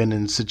not been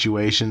in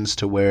situations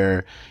to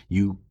where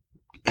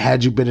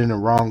had you been in the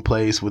wrong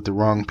place with the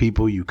wrong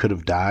people, you could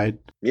have died?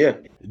 Yeah.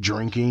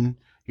 Drinking.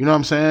 You know what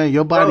I'm saying?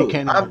 Your body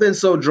can't. I've been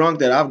so drunk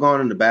that I've gone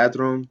in the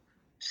bathroom,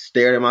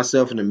 stared at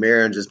myself in the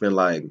mirror, and just been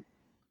like,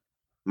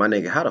 my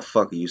nigga, how the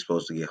fuck are you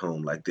supposed to get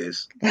home like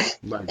this?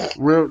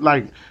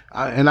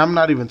 And I'm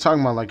not even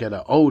talking about like at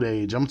an old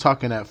age. I'm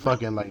talking at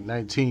fucking like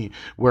 19,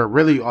 where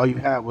really all you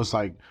had was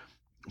like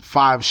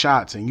 5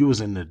 shots and you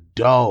was in the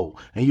dough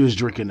and you was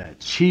drinking that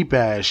cheap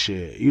ass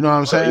shit. You know what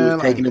I'm saying? You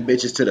was taking the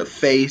bitches to the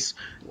face.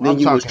 Then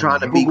you was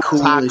trying to be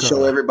cool and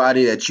show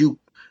everybody that you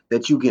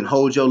can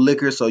hold your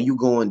liquor, so you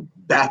going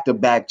back to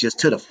back just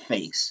to the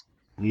face.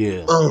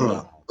 Yeah.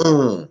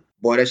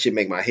 Boy, that shit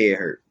make my head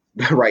hurt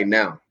right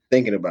now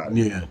thinking about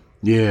it.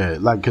 Yeah.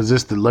 Like, cause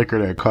it's the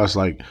liquor that costs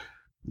like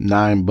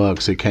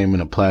 $9. It came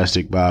in a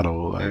plastic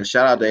bottle. Like, and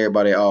shout out to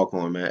everybody at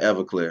Alcorn, man.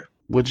 Everclear.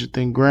 What you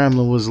think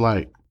Grambling was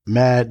like?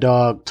 Mad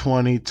Dog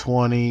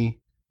 2020.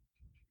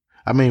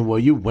 Well,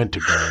 you went to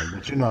Grambling,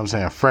 but you know what I'm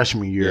saying?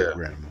 Freshman year at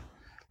Grambling.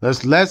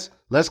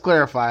 Let's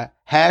clarify.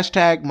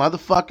 Hashtag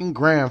motherfucking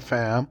Gram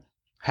fam.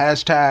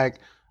 Hashtag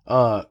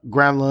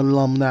Grambling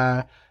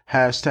alumni.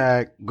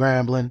 Hashtag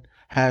Grambling.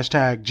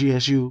 Hashtag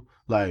GSU.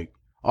 Like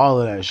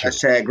all of that shit.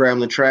 Hashtag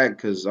Grambling track,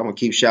 because I'm gonna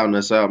keep shouting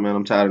us out, man.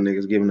 I'm tired of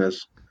niggas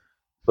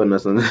putting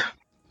us on.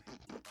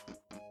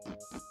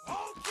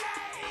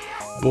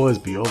 Boys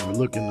be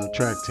overlooking the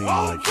track team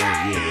like, oh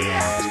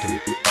yeah.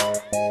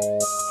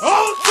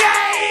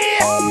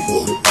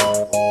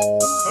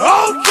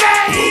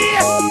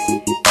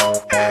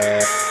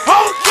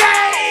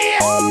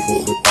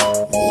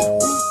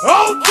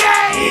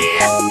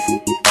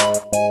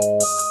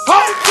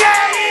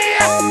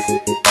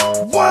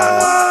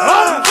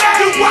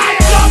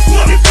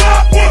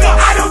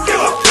 I don't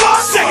give a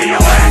fuck. Second your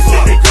ass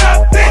in the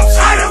club, bitch.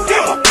 I don't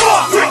give a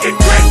fuck. Drinking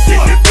drinks in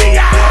the VI.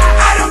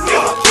 I don't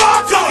give a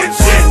fuck. Talking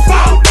shit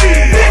about me,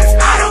 bitch.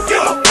 I don't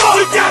give a fuck.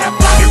 We got a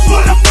pocket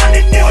full of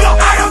money, nigga.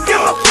 I don't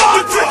give a fuck.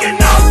 We drinking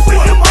up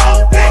with them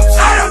hoes, bitch.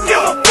 I don't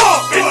give a fuck.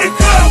 In the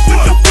club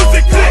with the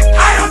pussy click.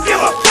 I don't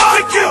give a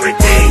fuck.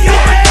 Security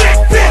on the dick,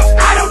 bitch.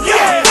 I don't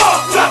give a fuck.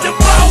 Drop the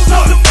balls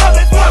on the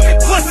motherfucking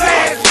pussy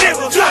ass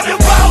nigga. Drop the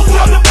balls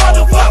on the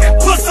motherfucking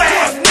pussy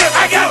ass nigga.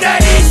 I got that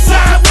east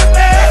side with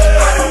me.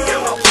 I don't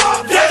give a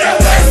fuck. Got that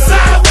west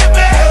side with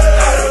me.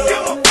 I don't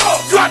give a fuck.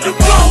 Drop the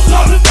balls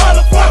on the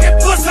motherfucking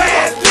pussy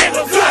ass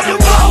nigga. Drop the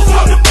balls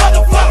on the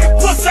motherfucking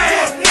pussy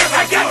ass nigga.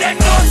 I got that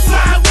north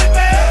side with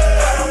me.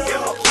 I don't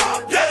give a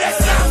fuck. Got that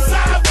south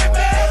side with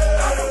me.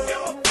 I don't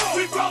give a fuck.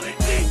 We rollin'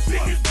 deep,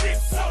 biggest dick,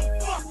 so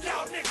fuck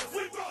y'all niggas.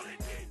 We rollin'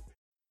 deep.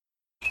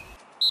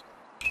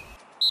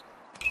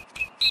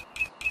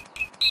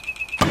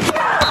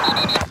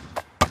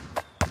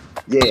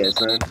 Yeah,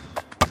 son.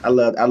 I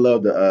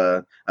love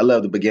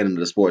the beginning of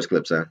the sports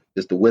clip, son.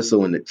 Just the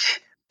whistle and the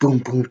boom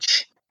boom.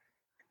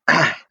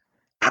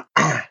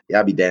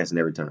 Y'all be dancing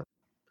every time.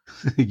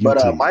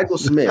 But Michael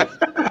Smith,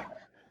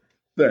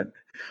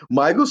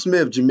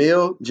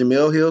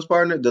 Jamil Hill's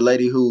partner, the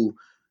lady who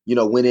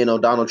went in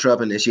on Donald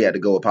Trump and then she had to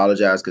go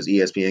apologize because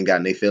ESPN got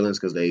in their feelings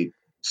because they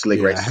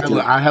slick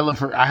racist.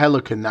 I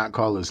hella could not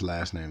call his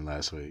last name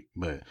last week,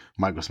 but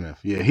Michael Smith.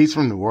 Yeah, he's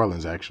from New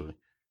Orleans actually.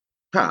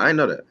 Huh, I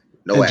know that.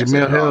 No, and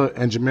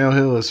Jamil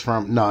Hill is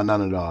from none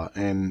at all,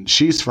 and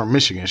she's from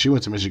Michigan. She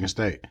went to Michigan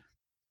State.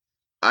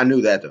 I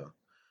knew that though.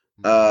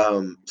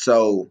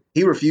 So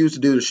he refused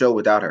to do the show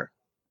without her.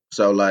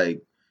 So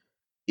like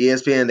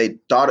ESPN, they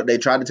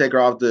tried to take her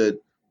off the.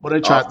 Well,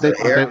 they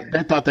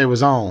thought they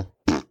was on.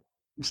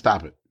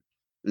 Stop it.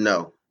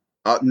 No,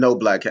 no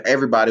black.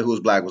 Everybody who was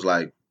black was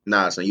like,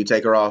 nah, son, you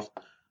take her off,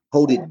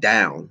 hold it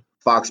down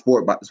Fox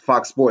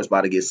Sports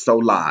about to get so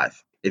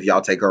live if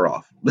y'all take her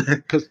off.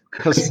 Because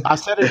I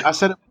said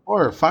it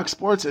before. Fox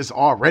Sports is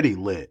already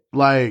lit.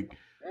 Like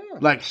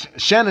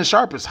Shannon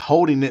Sharp is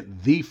holding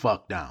it the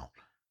fuck down.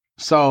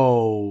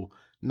 So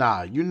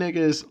nah, you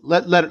niggas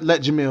let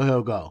Jamil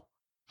Hill go.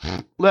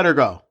 Let her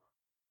go.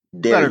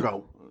 Let her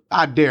go.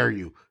 I dare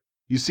you.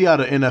 You see how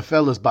the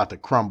NFL is about to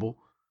crumble?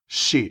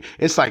 Shit,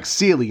 it's like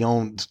Sealy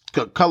on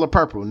Color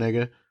Purple,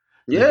 nigga.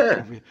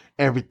 Yeah.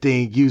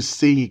 Everything you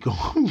see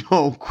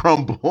gonna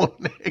crumble,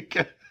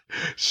 nigga.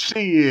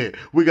 Shit,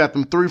 we got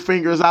them 3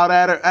 fingers out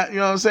at her. You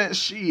know what I'm saying?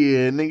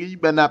 Shit, nigga, you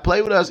better not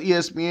play with us,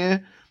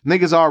 ESPN.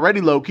 Niggas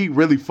already low key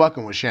really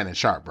fucking with Shannon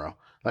Sharp, bro.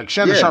 Like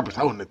Shannon Sharp is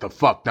holding it the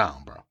fuck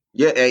down, bro.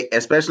 Yeah,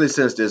 especially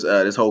since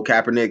this whole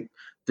Kaepernick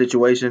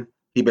situation,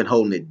 he been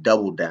holding it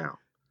double down.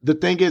 The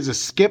thing is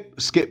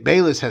Skip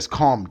Bayless has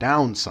calmed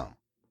down some.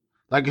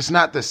 Like it's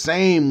not the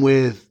same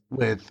with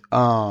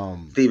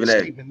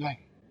Stephen A.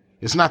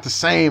 It's not the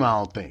same, I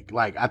don't think.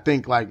 Like I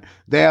think like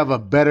they have a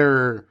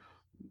better.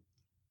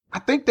 I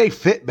think they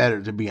fit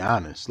better, to be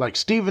honest. Like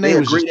Stephen A.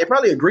 They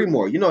probably agree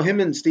more. You know, him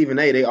and Stephen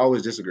A. They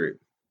always disagree.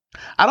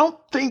 I don't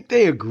think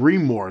they agree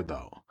more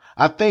though.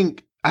 I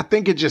think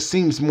it just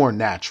seems more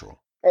natural.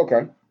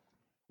 Okay.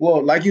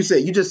 Well, like you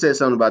said, you just said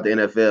something about the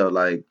NFL.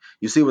 Like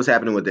you see what's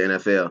happening with the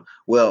NFL.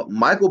 Well,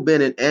 Michael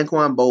Bennett,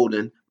 Anquan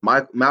Bolden,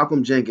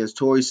 Malcolm Jenkins,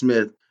 Torrey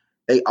Smith,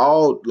 they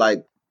all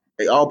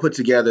put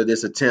together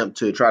this attempt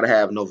to try to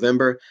have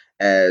November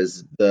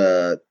as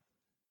the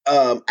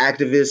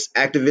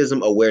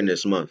activism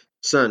awareness month,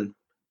 son.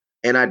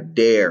 And I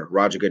dare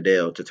Roger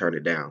Goodell to turn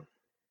it down.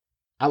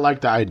 I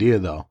like the idea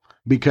though,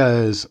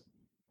 because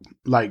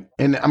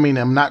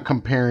I'm not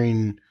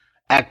comparing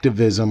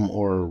activism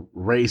or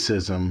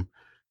racism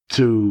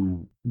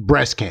to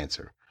breast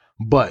cancer,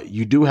 but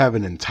you do have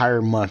an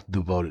entire month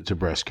devoted to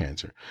breast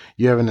cancer.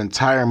 You have an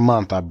entire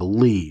month, I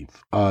believe,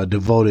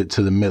 devoted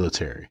to the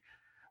military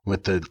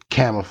with the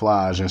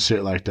camouflage and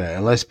shit like that.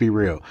 And let's be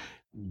real,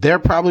 they're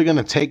probably going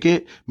to take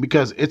it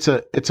because it's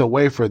a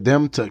way for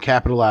them to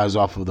capitalize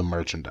off of the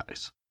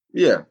merchandise.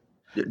 Yeah.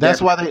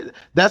 That's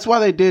why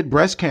they did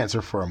breast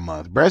cancer for a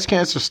month. Breast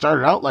cancer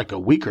started out like a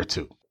week or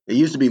two. It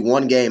used to be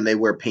one game they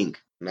wear pink.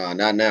 No,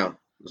 not now.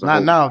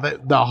 Not now.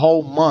 The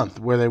whole month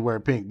where they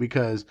wear pink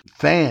because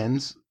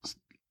fans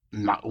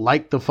not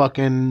like the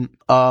fucking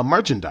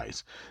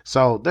merchandise.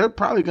 So they're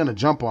probably going to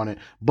jump on it.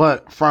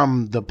 But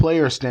from the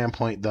player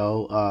standpoint,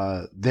 though,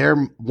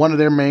 one of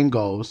their main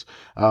goals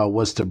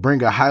was to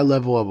bring a high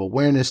level of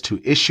awareness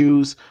to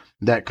issues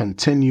that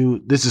continue,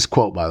 this is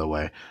quote, by the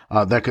way,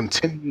 that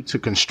continue to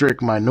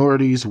constrict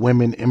minorities,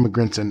 women,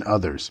 immigrants, and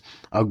others.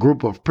 A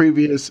group of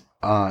previous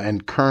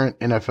and current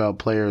NFL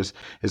players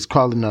is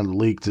calling on the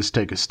league to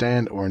take a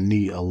stand or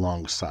knee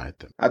alongside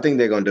them. I think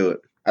they're going to do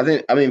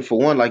it. I mean, for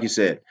one, like you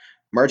said,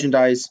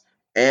 merchandise,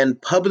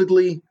 and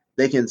publicly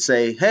they can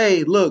say,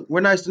 hey, look, we're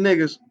nice to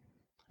niggas.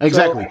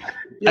 Exactly.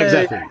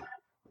 So,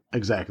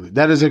 Exactly.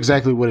 That is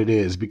exactly what it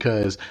is,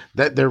 because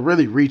that they're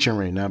really reaching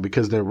right now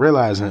because they're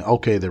realizing,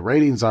 okay, the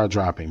ratings are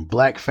dropping.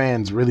 Black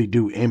fans really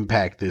do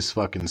impact this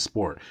fucking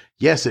sport.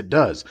 Yes, it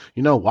does.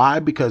 You know why?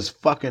 Because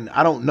fucking,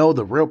 I don't know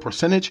the real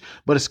percentage,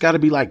 but it's got to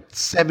be like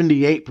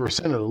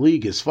 78% of the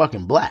league is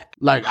fucking black.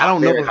 Like, I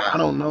don't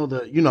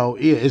know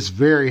it's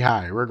very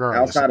high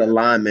regardless. Outside of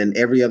linemen,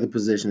 every other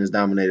position is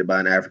dominated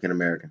by an African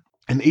American.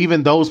 And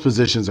even those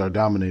positions are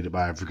dominated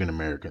by African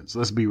Americans.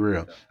 Let's be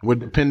real. We're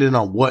dependent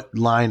on what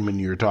lineman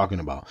you're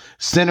talking about.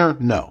 Center,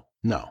 no,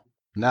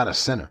 not a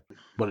center,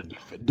 but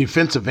a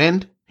defensive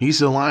end.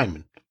 He's a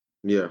lineman.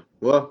 Yeah.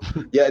 Well,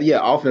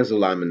 yeah. Offensive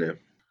lineman there.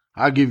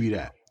 I'll give you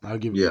that.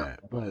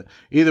 But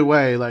either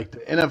way, like the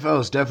NFL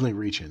is definitely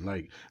reaching.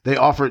 Like they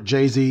offered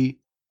Jay-Z.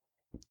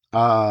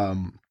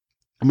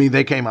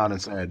 They came out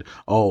and said,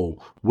 "Oh,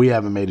 we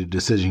haven't made a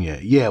decision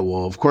yet." Yeah,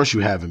 well, of course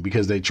you haven't,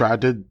 because they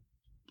tried to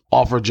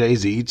offer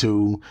Jay-Z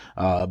to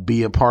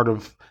be a part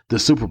of the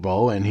Super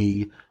Bowl, and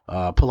he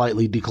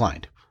politely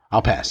declined.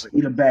 I'll pass.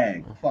 Eat a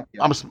bag. Fuck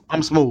you.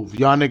 I'm smooth.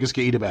 Y'all niggas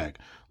can eat a bag.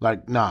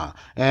 Like, nah.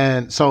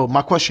 And so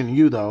my question to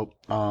you, though,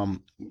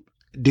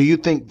 do you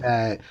think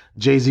that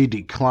Jay-Z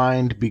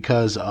declined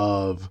because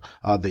of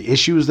the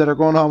issues that are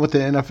going on with the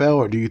NFL,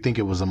 or do you think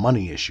it was a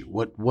money issue?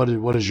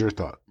 What is your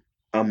thought?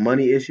 A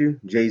money issue?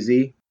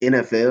 Jay-Z?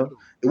 NFL?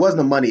 It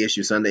wasn't a money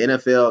issue, son. The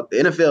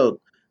NFL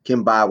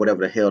can buy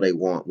whatever the hell they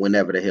want,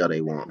 whenever the hell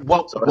they want.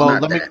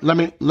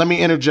 Let me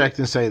interject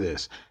and say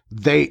this.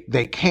 They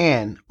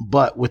can,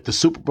 but with the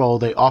Super Bowl,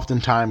 they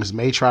oftentimes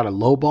may try to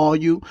lowball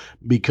you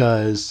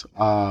because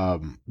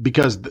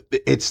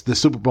it's the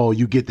Super Bowl.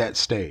 You get that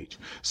stage.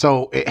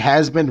 So it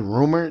has been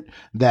rumored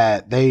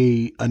that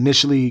they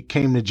initially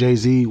came to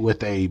Jay-Z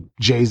with a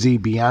Jay-Z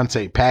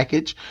Beyonce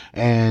package,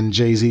 and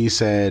Jay-Z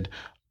said,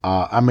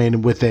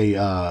 with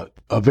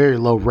a very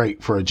low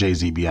rate for a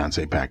Jay-Z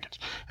Beyonce package.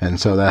 And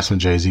so that's when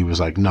Jay-Z was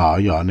like, nah,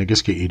 y'all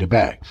niggas can eat a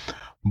bag.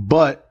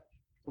 But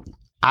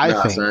I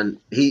think, son,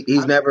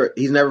 he's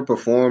never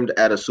performed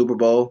at a Super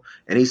Bowl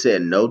and he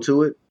said no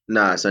to it.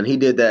 Nah, son, he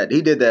did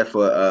that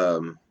for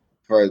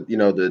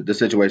the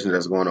situation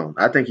that's going on.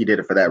 I think he did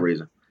it for that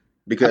reason.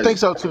 Because I think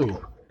so too.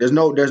 there's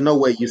no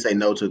way you say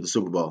no to the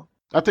Super Bowl.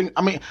 I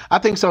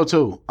think so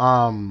too.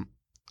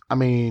 I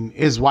mean,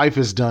 his wife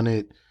has done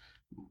it.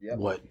 Yep.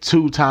 What,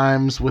 2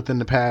 times within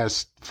the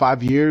past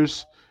 5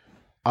 years?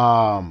 But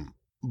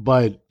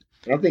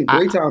I think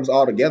 3 times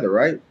altogether,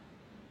 right?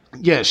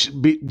 yes,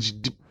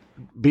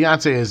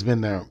 Beyonce has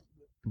been there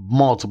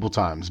multiple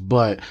times.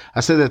 But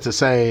I say that to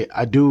say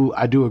I do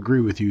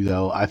agree with you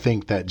though. I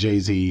think that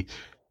Jay-Z,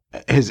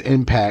 his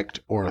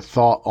impact or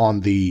thought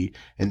on the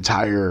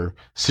entire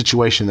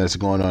situation that's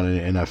going on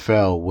in the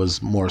NFL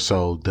was more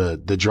so the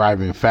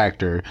driving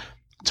factor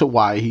to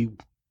why he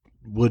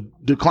would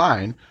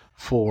decline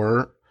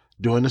for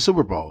doing the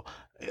Super Bowl.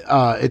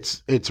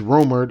 It's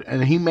rumored,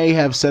 and he may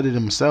have said it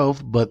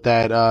himself, but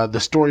that the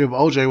story of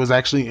OJ was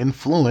actually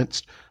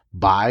influenced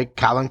by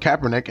Colin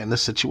Kaepernick and the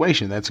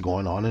situation that's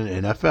going on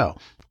in the NFL.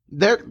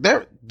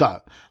 They're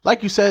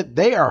like you said,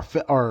 they are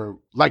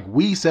like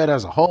we said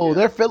as a whole,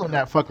 they're feeling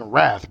that fucking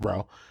wrath,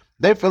 bro.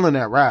 They're feeling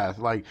that wrath.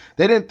 Like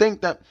they didn't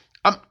think that.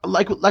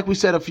 Like we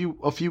said a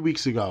few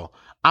weeks ago.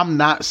 I'm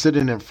not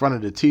sitting in front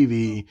of the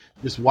TV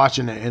just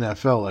watching the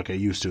NFL like I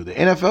used to. The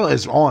NFL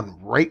is on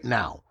right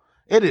now.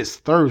 It is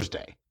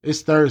Thursday.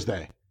 It's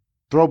Thursday.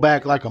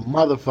 Throwback like a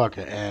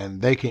motherfucker,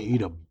 and they can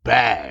eat a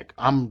bag.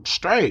 I'm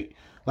straight.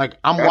 Like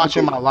I'm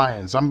watching my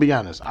Lions. I'm be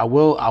honest. I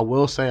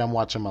will say I'm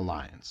watching my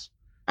Lions.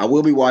 I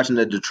will be watching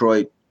the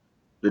Detroit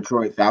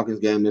Falcons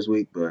game this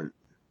week, but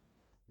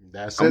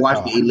I'm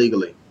watching it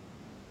illegally.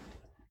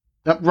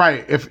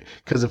 Right,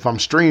 because if I'm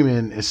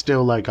streaming, it's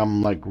still like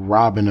I'm like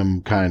robbing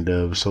them, kind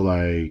of. So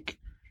like,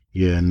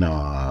 yeah, no,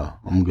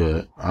 I'm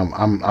good.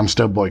 I'm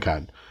still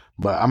boycotting,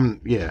 but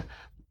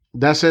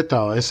that's it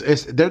though. It's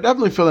they're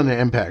definitely feeling the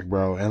impact,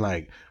 bro, and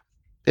like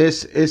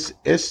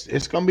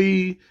it's gonna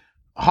be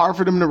hard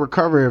for them to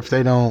recover if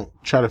they don't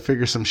try to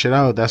figure some shit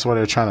out. That's why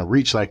they're trying to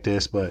reach like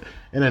this. But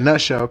in a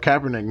nutshell,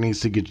 Kaepernick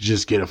needs to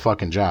just get a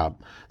fucking job.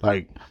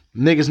 Like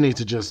niggas need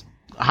to just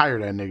hire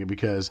that nigga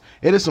because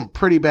it is some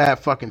pretty bad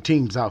fucking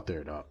teams out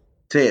there, dog.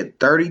 Ted,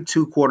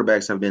 32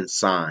 quarterbacks have been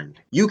signed.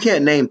 You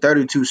can't name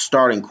 32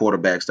 starting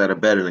quarterbacks that are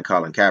better than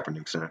Colin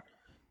Kaepernick, sir.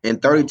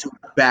 And 32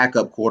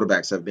 backup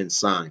quarterbacks have been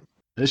signed.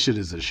 This shit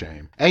is a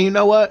shame. And you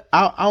know what?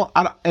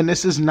 I and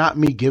this is not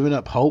me giving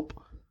up hope,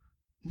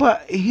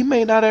 but he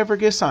may not ever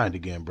get signed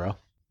again, bro.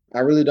 I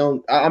really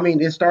don't. I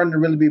mean, it's starting to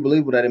really be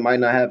believable that it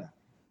might not happen.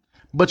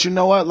 But you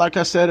know what? Like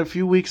I said a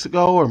few weeks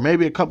ago, or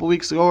maybe a couple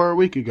weeks ago, or a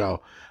week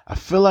ago, I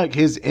feel like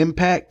his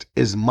impact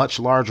is much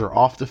larger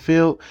off the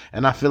field,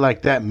 and I feel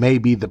like that may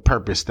be the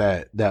purpose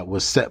that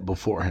was set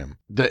before him.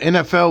 The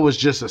NFL was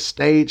just a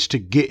stage to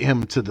get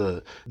him to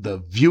the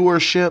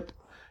viewership,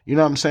 you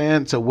know what I'm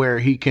saying, to where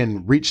he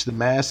can reach the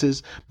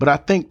masses. But I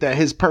think that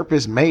his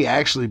purpose may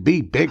actually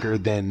be bigger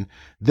than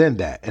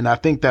that, and I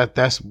think that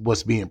that's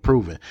what's being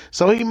proven.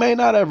 So he may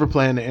not ever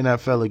play in the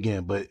NFL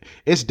again, but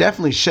it's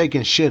definitely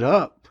shaking shit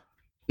up.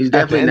 He's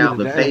definitely now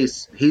the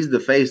face. He's the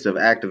face of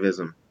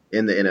activism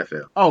in the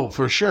NFL. Oh,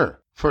 for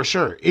sure. For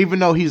sure. Even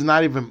though he's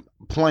not even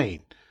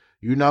playing,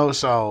 you know?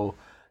 So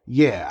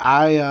yeah,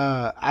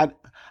 I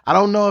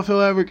don't know if he'll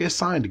ever get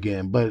signed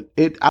again, but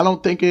I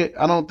don't think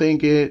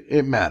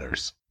it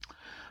matters.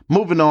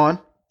 Moving on.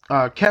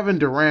 Kevin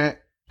Durant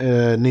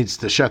needs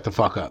to shut the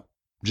fuck up.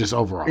 Just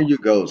overall. Here you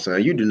go,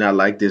 son. You do not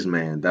like this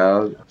man,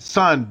 dog.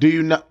 Son, do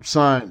you not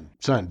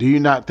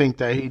think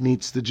that he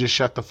needs to just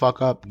shut the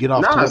fuck up? Get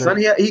off Twitter? Son,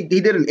 he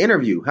did an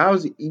interview.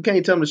 You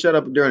can't tell him to shut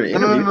up during an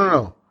interview.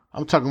 No.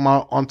 I'm talking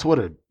about on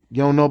Twitter.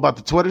 You don't know about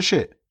the Twitter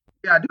shit?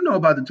 Yeah, I do know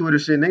about the Twitter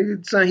shit,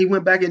 nigga. Son, he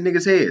went back at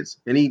niggas' heads,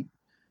 and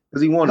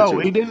because he wanted to. No,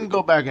 he didn't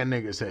go back at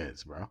niggas'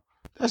 heads, bro.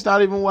 That's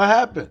not even what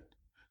happened.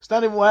 It's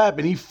not even what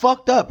happened. He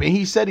fucked up, and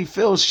he said he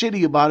feels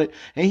shitty about it,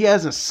 and he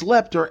hasn't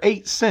slept or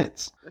ate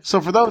since.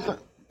 So for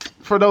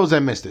those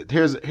that missed it,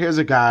 here's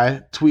a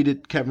guy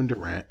tweeted Kevin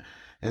Durant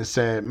and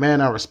said, "Man,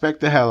 I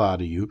respect the hell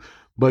out of you,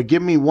 but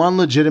give me one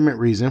legitimate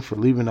reason for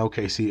leaving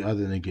OKC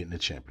other than getting a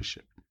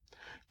championship."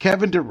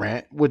 Kevin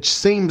Durant, which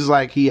seems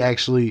like he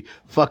actually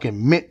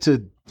fucking meant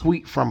to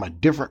tweet from a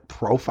different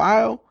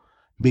profile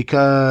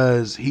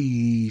because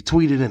he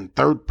tweeted in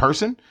third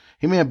person.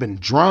 He may have been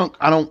drunk.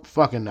 I don't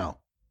fucking know.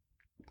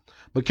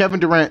 But Kevin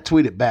Durant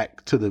tweeted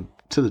back to the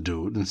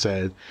dude and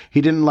said he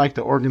didn't like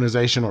the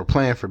organization or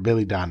plan for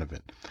Billy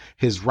Donovan.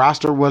 His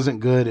roster wasn't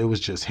good. It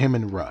was just him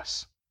and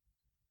Russ.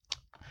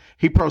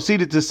 He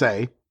proceeded to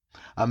say,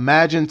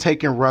 "Imagine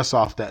taking Russ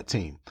off that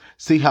team.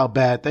 See how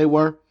bad they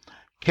were?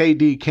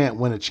 KD can't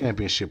win a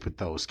championship with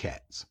those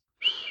cats."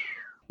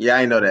 Yeah,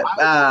 I know that.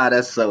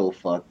 That's so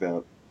fucked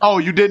up. Oh,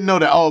 you didn't know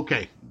that? Oh,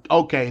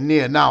 okay.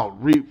 Nia, now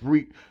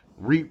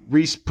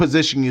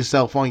reposition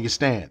yourself on your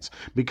stance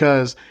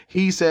because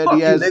he said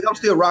he has. I'm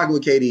still rocking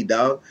with KD,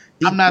 dog.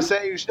 I'm not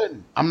saying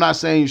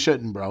you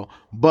shouldn't. Bro.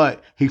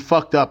 But he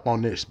fucked up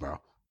on this, bro.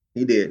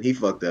 He did. He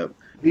fucked up.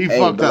 He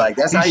fucked up. Like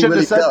that's how he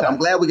really felt. I'm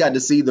glad we got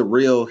to see the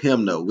real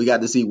him, though. We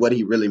got to see what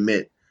he really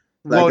meant.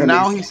 Like, well,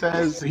 now he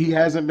says he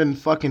hasn't been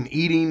fucking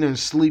eating and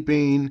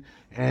sleeping.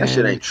 And that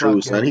shit ain't true,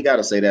 son. He got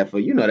to say that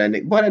for that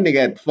nigga. Boy, that nigga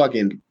had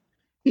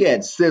he had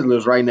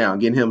Sizzlers right now,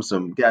 getting him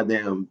some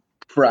goddamn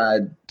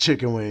fried.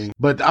 chicken wing.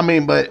 But I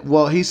mean,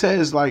 well, he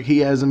says like he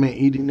hasn't been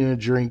eating or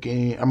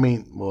drinking. I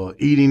mean, well,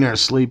 eating or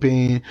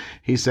sleeping.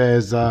 He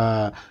says,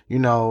 you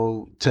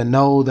know, to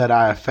know that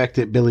I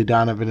affected Billy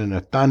Donovan and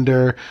the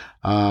Thunder,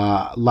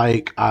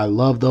 like I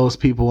love those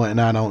people and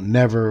I don't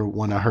never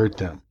want to hurt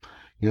them.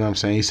 You know what I'm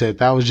saying? He said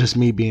that was just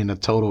me being a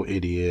total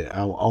idiot.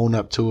 I'll own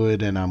up to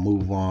it and I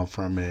move on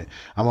from it.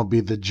 I'm gonna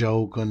be the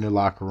joke in the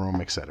locker room,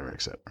 etc.,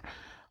 etc.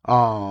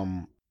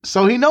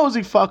 So he knows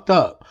he fucked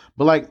up.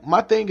 But like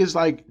my thing is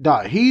like,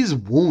 dog, he's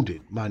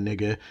wounded, my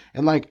nigga.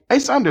 And like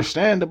it's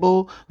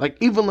understandable. Like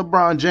even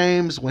LeBron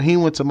James, when he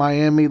went to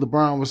Miami,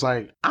 LeBron was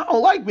like, I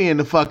don't like being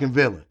the fucking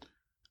villain.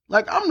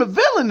 Like I'm the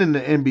villain in the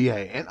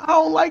NBA and I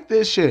don't like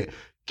this shit.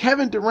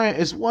 Kevin Durant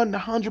is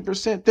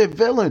 100% the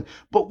villain.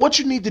 But what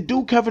you need to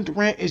do, Kevin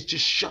Durant, is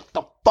just shut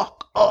the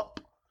fuck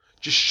up.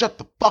 Just shut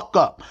the fuck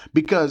up.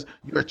 Because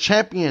you're a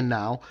champion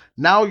now.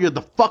 Now you're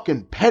the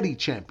fucking petty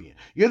champion.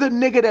 You're the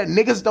nigga that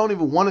niggas don't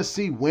even want to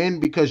see win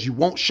because you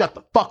won't shut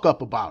the fuck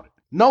up about it.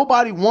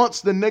 Nobody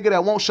wants the nigga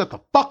that won't shut the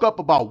fuck up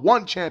about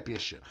one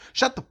championship.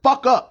 Shut the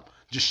fuck up.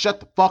 Just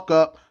shut the fuck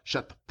up.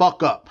 Shut the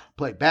fuck up.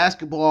 Play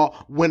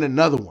basketball, win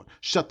another one.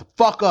 Shut the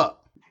fuck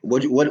up.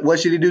 What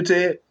should he do,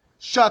 Ted?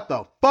 Shut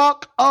the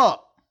fuck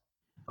up.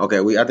 Okay,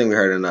 I think we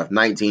heard enough.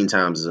 19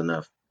 times is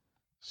enough.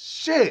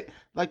 Shit.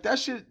 Like that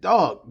shit,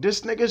 dog.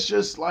 This nigga's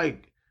just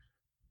like,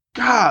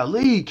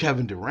 golly,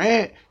 Kevin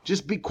Durant.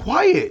 Just be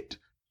quiet.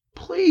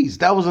 Please.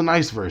 That was a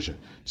nice version.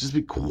 Just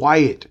be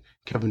quiet,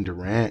 Kevin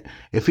Durant.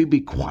 If he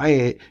be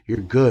quiet, you're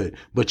good.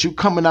 But you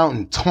coming out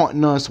and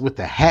taunting us with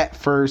the hat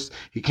first.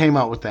 He came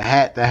out with the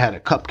hat that had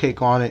a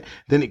cupcake on it.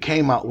 Then he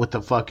came out with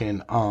the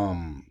fucking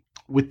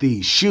with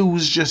the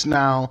shoes just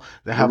now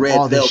that have red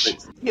all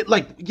this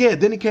velvet.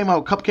 then he came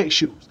out with cupcake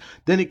shoes.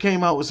 Then he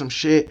came out with some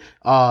shit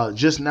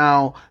just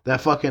now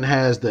that fucking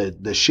has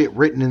the shit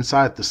written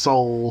inside the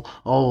sole.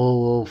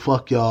 Oh,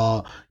 fuck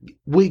y'all.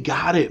 We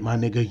got it, my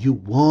nigga. You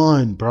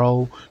won,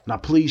 bro. Now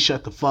please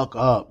shut the fuck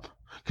up.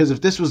 Because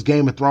if this was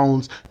Game of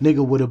Thrones,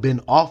 nigga would have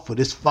been off for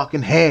this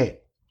fucking head.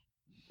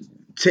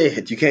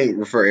 Ted, you can't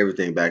refer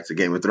everything back to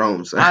Game of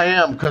Thrones. I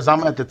am, because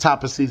I'm at the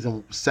top of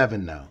season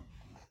 7 now.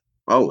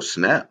 Oh,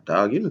 snap,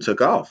 dog. You done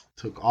took off.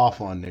 Took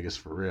off on niggas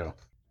for real.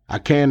 I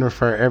can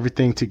refer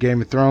everything to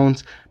Game of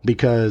Thrones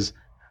because,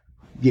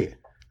 yeah,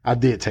 I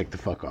did take the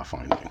fuck off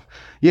on you.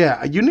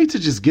 Yeah, you need to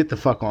just get the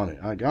fuck on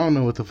it. Like, I don't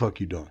know what the fuck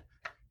you doing.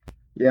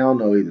 Yeah, I don't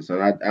know either,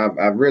 son.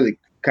 I really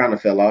kind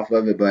of fell off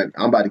of it, but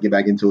I'm about to get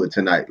back into it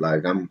tonight.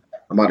 Like, I'm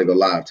about to go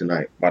live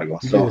tonight. I'm about to go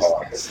so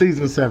hard.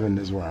 Season 7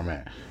 is where I'm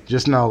at.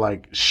 Just know,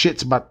 like,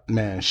 shit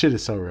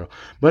is so real.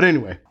 But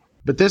anyway.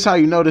 But this how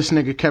you know this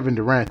nigga Kevin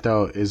Durant,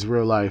 though, is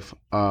real life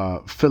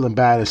feeling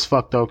bad as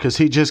fuck, though, because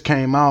he just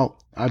came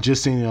out. I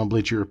just seen it on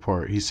Bleacher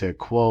Report. He said,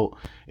 quote,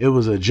 "It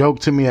was a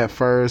joke to me at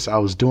first. I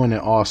was doing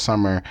it all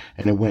summer,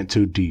 and it went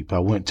too deep. I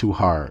went too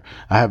hard.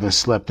 I haven't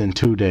slept in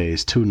 2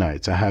 days, 2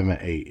 nights. I haven't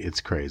ate. It's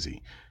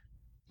crazy."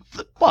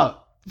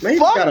 What? Man,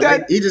 Fuck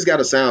that. he just got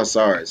to sound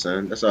sorry,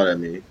 son. That's all that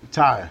means.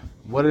 Ty,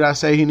 what did I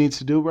say he needs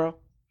to do, bro?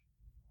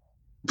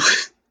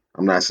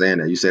 I'm not saying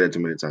that. You said it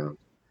too many times.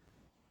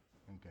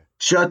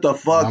 Shut the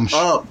fuck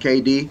up,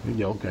 KD.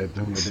 Yeah, okay,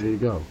 there you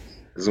go.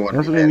 That's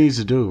what he needs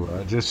to do.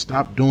 Just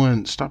stop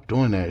doing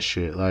that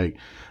shit. Like,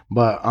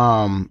 but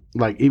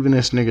like even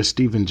this nigga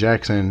Steven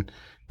Jackson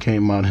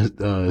came out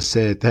and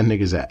said that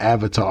nigga's an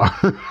avatar.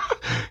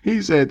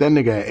 He said that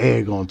nigga an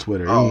egg on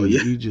Twitter. Oh,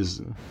 he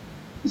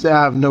said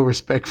I have no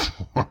respect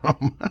for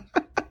him.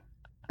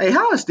 Hey,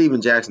 how is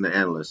Steven Jackson an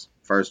analyst?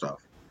 First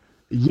off,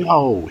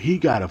 yo, he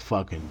got a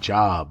fucking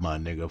job, my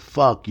nigga.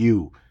 Fuck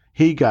you.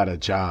 He got a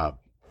job.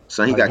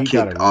 So he got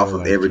kicked off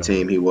of every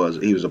team he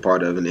was a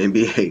part of in the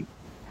NBA.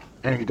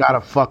 And he got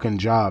a fucking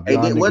job. Hey,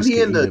 was he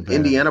in the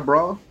Indiana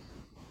brawl?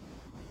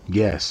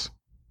 Yes.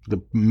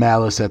 The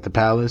Malice at the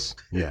Palace?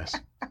 Yes.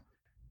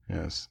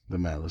 Yes, the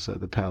Malice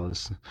at the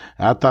Palace.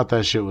 I thought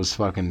that shit was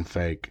fucking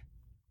fake.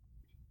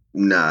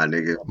 Nah,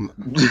 nigga.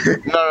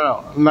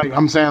 No. Like,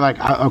 I'm saying, like,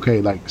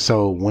 okay, like,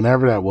 so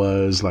whenever that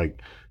was,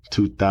 like,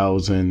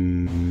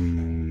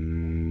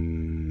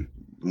 2000.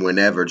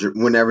 Whenever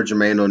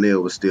Jermaine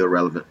O'Neal was still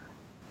relevant.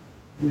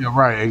 Yeah,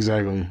 right,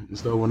 exactly.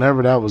 So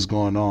whenever that was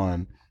going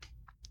on,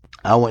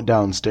 I went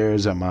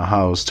downstairs at my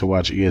house to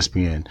watch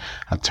ESPN.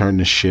 I turned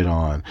the shit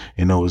on,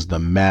 and it was the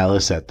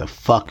Malice at the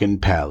fucking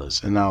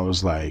Palace. And I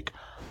was like,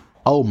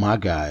 oh my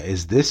God,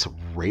 is this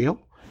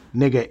real?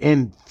 Nigga,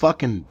 in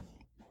fucking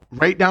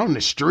right down the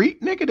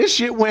street, nigga, this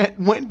shit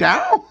went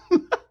down.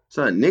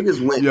 Son,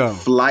 niggas went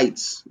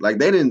flights. Like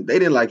they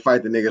didn't like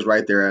fight the niggas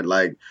right there at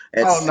rows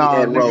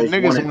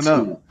niggas 1 and went 2.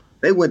 up.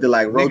 They went to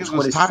like row Niggas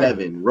was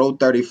 27, row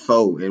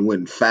 34, and went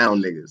and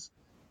found niggas.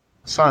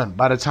 Son,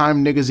 by the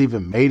time niggas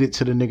even made it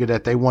to the nigga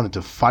that they wanted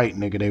to fight,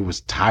 nigga, they was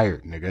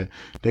tired, nigga.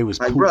 They was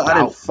like, pooped bro,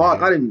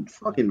 out. I didn't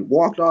fucking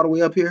walk all the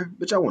way up here.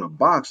 Bitch, I want to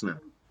box now.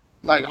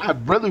 Like, I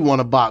really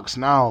want to box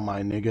now,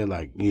 my nigga.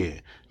 Like,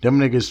 yeah. Them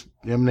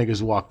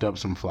niggas walked up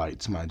some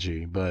flights, my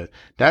G. But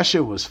that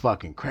shit was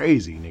fucking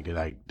crazy, nigga.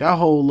 Like, that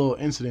whole little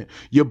incident.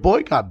 Your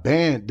boy got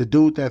banned. The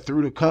dude that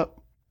threw the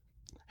cup,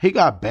 he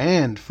got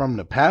banned from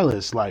the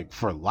palace like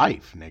for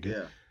life, nigga.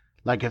 Yeah.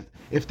 Like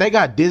if they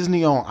got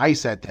Disney on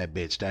ice at that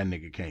bitch, that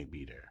nigga can't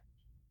be there.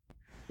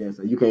 Yeah,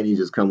 so you can't even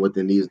just come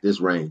within this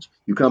range.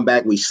 You come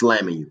back, we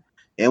slamming you.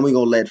 And we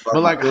gonna let fucking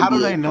But like, how do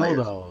NBA they know players.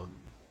 though?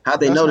 How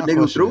they That's know the my nigga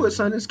who question. threw it,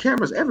 son? There's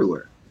cameras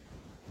everywhere.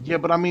 Yeah,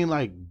 but I mean,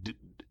 like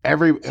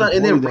every Son,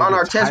 and then employee Ron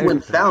that gets Artest hired went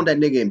and for found that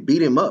nigga and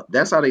beat him up.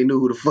 That's how they knew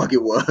who the fuck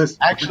it was.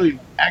 Actually,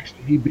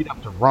 he beat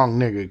up the wrong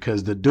nigga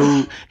because the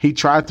dude, he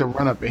tried to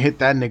run up and hit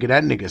that nigga.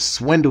 That nigga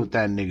swindled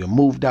that nigga,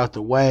 moved out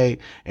the way,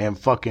 and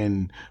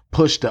fucking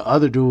pushed the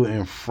other dude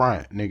in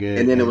front, nigga.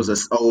 And then it was a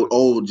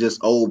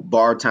old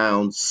bar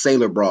town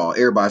sailor brawl.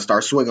 Everybody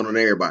started swinging on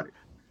everybody.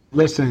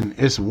 Listen,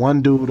 it's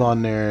one dude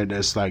on there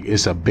that's like,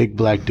 it's a big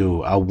black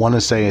dude. I want to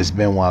say it's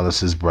Ben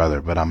Wallace's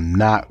brother, but I'm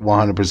not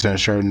 100%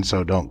 certain,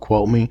 so don't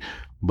quote me.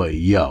 But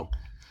yo,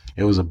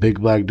 it was a big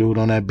black dude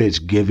on that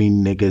bitch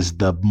giving niggas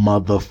the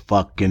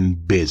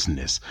motherfucking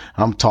business.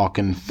 I'm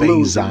talking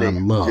Blues, Faison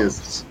nigga.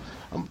 Loves.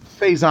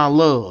 Faison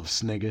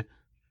Loves, nigga.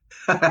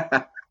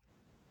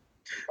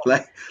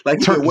 like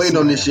you Turkey been waiting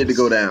on this slams. shit to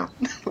go down.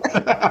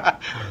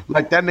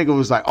 Like that nigga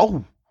was like,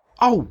 oh,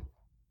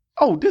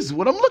 this is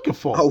what I'm looking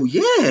for. Oh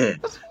yeah.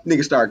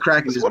 Nigga started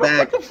cracking This is his what I'm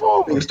back. looking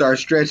for. Nigga started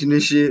stretching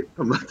this shit.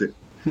 I'm about to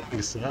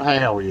Nigga said,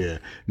 hell yeah.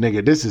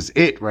 Nigga, this is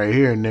it right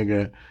here,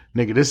 nigga.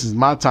 Nigga, this is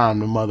my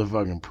time to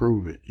motherfucking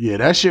prove it. Yeah,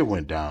 that shit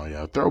went down,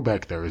 yo.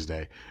 Throwback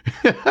Thursday.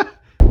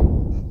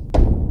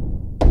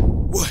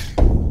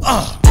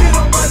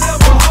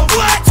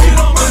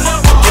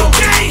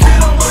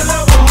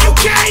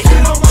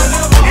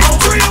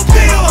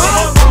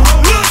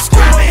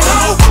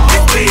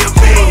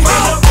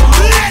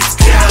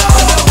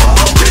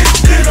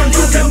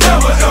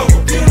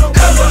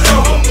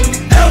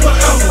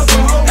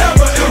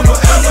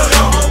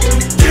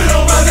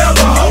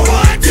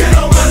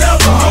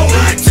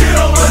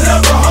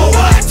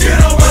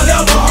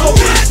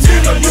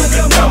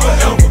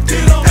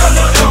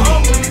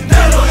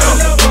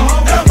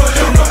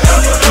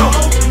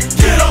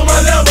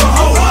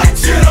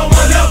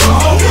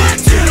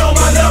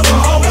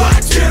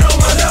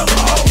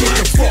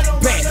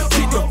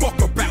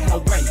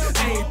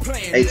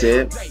 Hey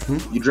Ted,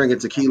 you drinking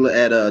tequila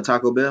at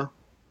Taco Bell?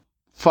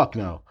 Fuck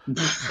no.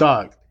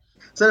 Dog.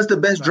 Son, it's the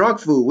best drunk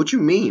food. What you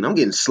mean? I'm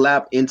getting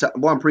slapped into.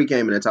 Boy, I'm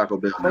pre-gaming at Taco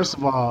Bell. First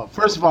of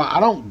all, I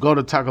don't go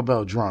to Taco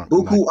Bell drunk.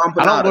 Buku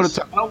empanadas.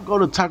 I don't go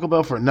to Taco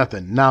Bell for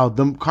nothing. Now,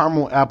 them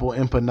caramel apple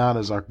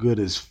empanadas are good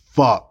as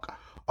fuck.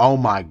 Oh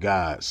my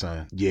god,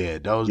 son. Yeah,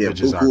 those Yeah,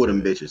 bitches are buku of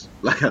them good. bitches.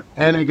 Like,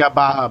 And they got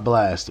Baja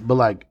Blast. But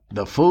like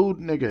the food,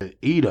 nigga,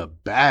 eat a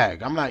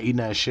bag. I'm not eating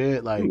that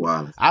shit. Like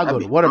wow. I go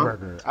to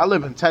Whataburger. I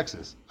live in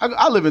Texas.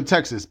 I live in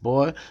Texas,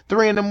 boy.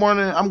 3 a.m,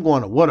 I'm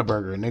going to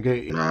Whataburger,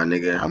 nigga. Nah,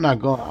 nigga. I'm not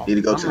going. Need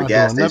to go I'm to the not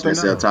gas doing station and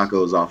sell nothing else.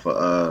 tacos off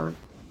of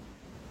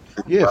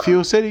Yeah,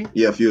 Fuel City.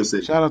 yeah, Fuel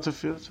City. Shout out to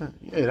Fuel City.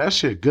 Yeah, that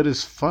shit good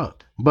as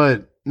fuck.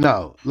 But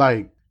no,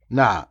 like,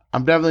 nah,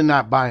 I'm definitely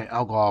not buying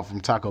alcohol from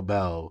Taco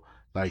Bell.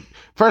 Like,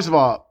 first of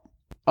all,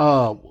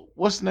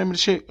 what's the name of the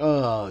shit?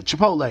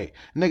 Chipotle.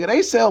 Nigga,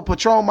 they sell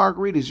Patron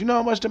margaritas. You know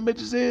how much them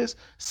bitches is?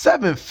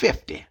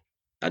 $7.50.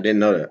 I didn't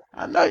know that.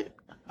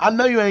 I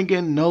know you ain't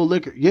getting no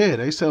liquor. Yeah,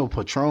 they sell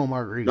Patron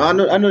margaritas.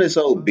 No, I know they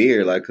sold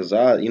beer, like, cause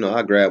I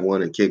grab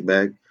one and kick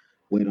back,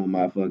 wait on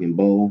my fucking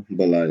bowl.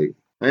 But like,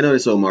 I know they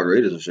sold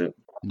margaritas and shit.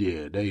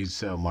 Yeah, they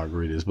sell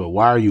margaritas. But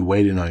why are you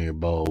waiting on your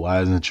bowl?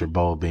 Why isn't your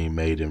bowl being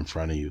made in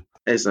front of you?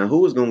 Hey son, who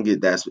was gonna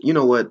get that? You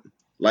know what?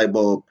 Light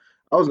bulb.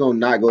 I was gonna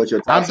not go at your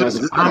top. I'm It's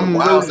been a really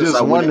while since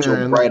just I went at your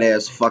wondering, bright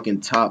ass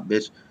fucking top,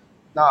 bitch.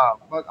 Nah,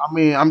 but I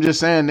mean, I'm just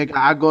saying, nigga,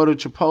 I go to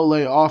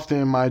Chipotle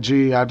often, my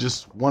G. I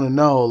just want to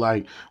know,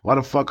 like, why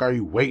the fuck are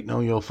you waiting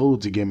on your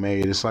food to get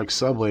made? It's like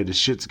Subway, the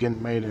shit's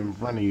getting made in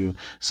front of you.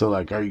 So,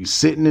 like, are you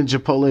sitting in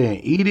Chipotle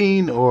and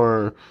eating,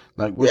 or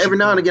like Yeah, every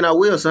now and again I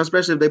will, son,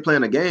 especially if they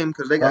playing a game,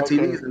 because they got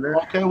TVs in there.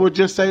 Okay, well,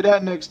 just say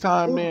that next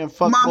time, man.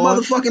 Fuck My boy.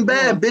 motherfucking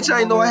bad, bitch. I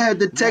didn't know I had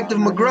Detective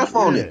McGruff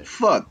on it.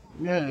 Fuck.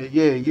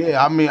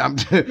 Yeah. I mean,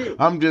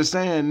 I'm just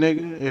saying,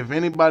 nigga. If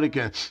anybody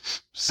can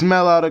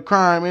smell out a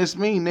crime, it's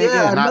me, nigga.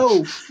 Yeah, I And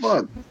know.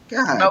 Fuck.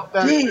 God Nope,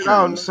 that shit damn,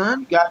 out,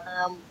 son.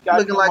 Goddamn,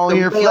 Looking like on the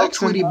here male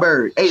flexing. Tweety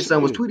Bird. Hey,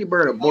 son, was Shit. Tweety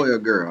Bird a boy or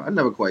girl? I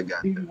never quite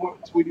got that.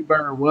 Tweety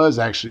Bird was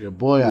actually a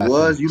boy. I He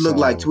was? think, You look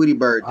like so Tweety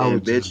Bird I then,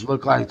 would just bitch.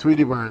 look like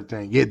Tweety Bird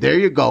thing. Yeah, there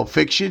you go.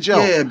 Fix your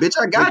joke. Yeah, bitch,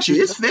 I got Fix you.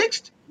 your It's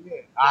fixed.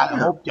 I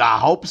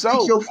hope so.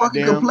 Fix your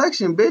fucking Goddamn.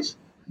 complexion, bitch.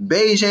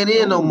 Beige ain't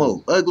in no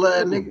more. Ugly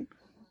ass nigga.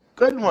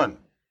 Good one.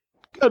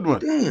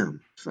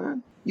 Damn,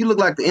 son. You look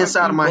like the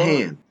inside of my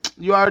hand.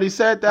 You already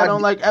said that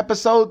on like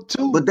episode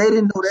 2. But they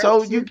didn't know that.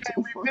 So shit. you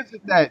can't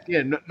revisit that.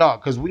 Yeah, no,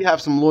 because we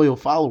have some loyal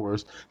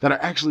followers that are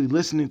actually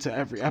listening to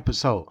every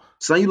episode.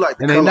 Son, you like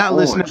the And they're color not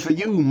listening orange. for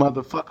you,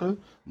 motherfucker.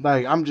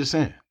 Like, I'm just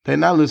saying. They're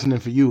not listening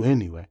for you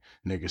anyway,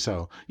 nigga.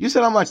 So you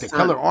said I'm like the Son.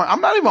 color orange. I'm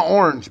not even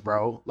orange,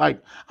 bro.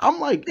 Like I'm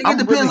like It I'm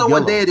depends really on what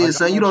yellow. day it is,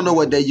 son. I'm You don't know actually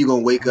what day yellow. you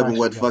gonna wake I'm up and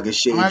what actually yellow. fucking I'm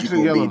shade you actually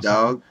gonna yellow, be, son.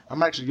 dog.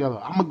 I'm actually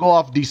yellow. I'm gonna go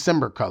off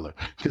December color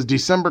because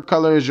December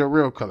color is your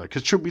real color.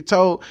 Because truth be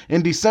told,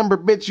 in December,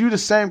 bitch, you the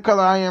same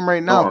color I am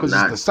right now No, I'm because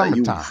it's the not, son.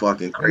 You summertime.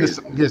 fucking And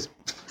crazy. yes,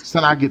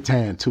 son, I get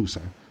tan too,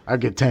 son. I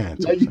get tan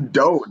No, too. you Son.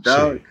 don't,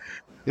 dog. Shit.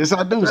 Yes,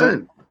 I do, son.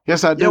 Son.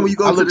 Yes, I Yeah, do. when you I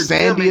go to look the gym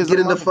sandy and as a get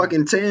in the motherfucker.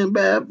 fucking tan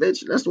bath,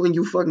 bitch, that's when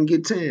you fucking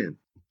get tan.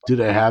 Do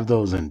they have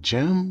those in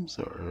gyms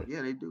or?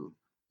 Yeah, they do.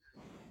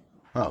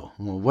 Oh,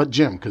 well, what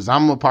gym? Because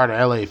I'm a part of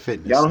LA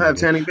Fitness. Y'all don't have nigga.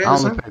 tanning I beds,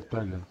 only son? pay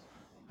 $30.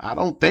 I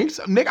don't think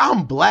so, nigga.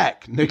 I'm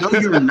black, nigga. No,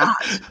 you're not.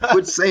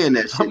 Quit saying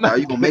that I'm shit, not dog.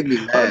 You gonna make me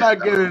I'm mad, not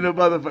dog. getting the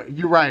motherfucker.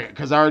 You're right,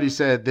 because I already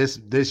said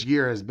this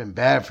year has been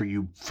bad for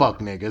you, fuck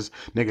niggas.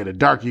 Nigga, the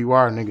darker you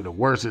are, nigga, the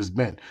worse it's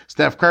been.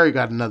 Steph Curry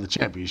got another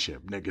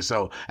championship, nigga.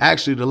 So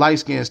actually, the light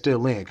skin's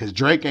still in, because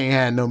Drake ain't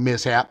had no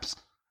mishaps.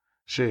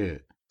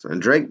 Shit. Son,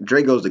 Drake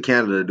goes to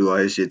Canada to do all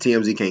his shit.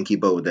 TMZ can't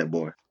keep up with that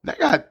boy.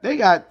 They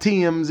got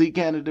TMZ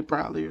candidate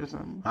probably or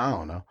something. I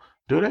don't know.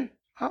 Do they?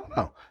 I don't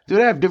know. Do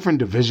they have different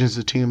divisions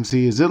of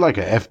TMZ? Is it like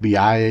a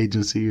FBI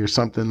agency or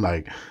something?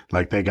 Like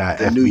they got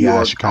The FBI New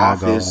York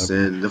Chicago. office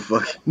and the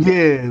fucking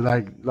Yeah,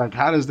 like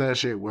how does that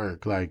shit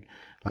work? Like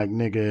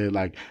nigga,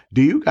 like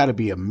do you got to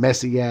be a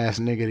messy ass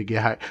nigga to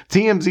get hired?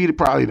 TMZ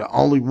probably the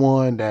only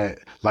one that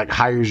like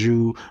hires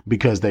you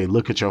because they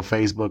look at your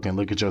Facebook and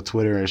look at your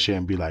Twitter and shit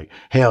and be like,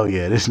 hell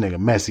yeah, this nigga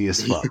messy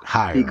as fuck.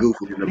 Hire he him.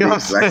 goofy in the You know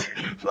what I'm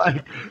bitch.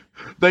 saying?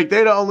 Like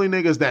they the only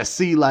niggas that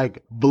see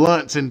like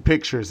blunts and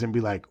pictures and be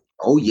like,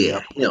 Oh yeah,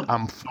 yep, him.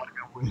 I'm fucking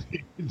with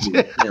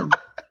you. Him.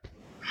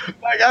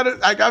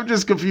 I'm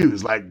just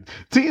confused. Like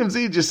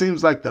TMZ just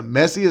seems like the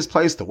messiest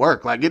place to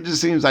work. Like it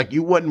just seems like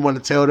you wouldn't want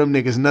to tell them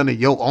niggas none of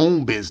your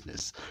own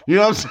business. You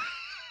know what I'm saying?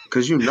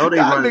 Cause you know they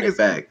Y'all running niggas- it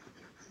back.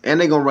 And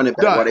they gonna run it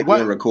back while they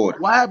being recorded.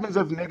 What happens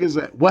if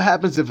niggas? What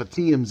happens if a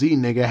TMZ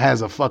nigga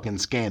has a fucking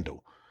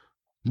scandal?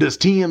 Does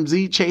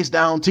TMZ chase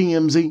down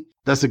TMZ?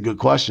 That's a good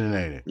question,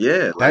 ain't it?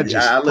 Yeah, That like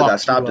just I fucked you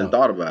stopped and up.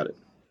 thought about it.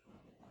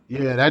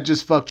 Yeah, that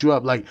just fucked you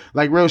up. Like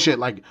real shit.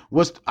 Like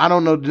I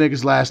don't know the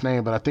nigga's last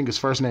name, but I think his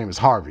first name is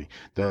Harvey.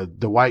 The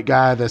white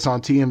guy that's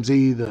on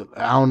TMZ.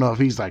 I don't know if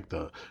he's like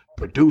the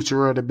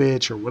producer of the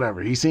bitch or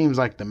whatever. He seems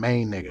like the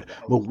main nigga.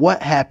 But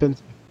what happens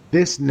if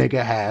this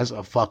nigga has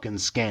a fucking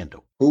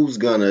scandal? Who's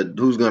gonna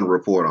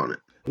report on it?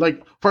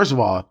 Like, first of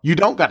all, you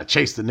don't gotta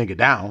chase the nigga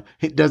down.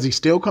 Does he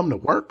still come to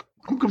work?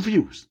 I'm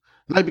confused.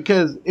 Like,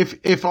 because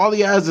if all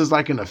he has is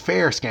like an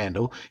affair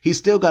scandal, he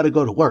still got to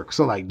go to work.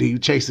 So, like, do you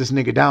chase this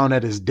nigga down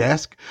at his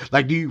desk?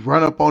 Like, do you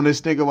run up on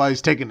this nigga while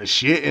he's taking a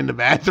shit in the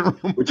bathroom?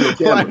 With your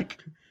camera. Like,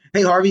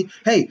 Hey Harvey,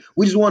 hey,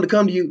 we just wanted to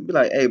come to you. Be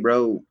like, hey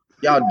bro,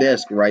 y'all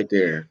desk right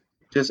there.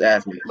 Just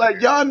ask me. like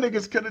y'all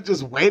niggas could have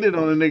just waited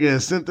on a nigga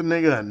and sent the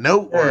nigga a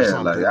note or Yeah,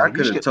 something. like I you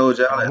could have should- told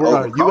y'all that Bro,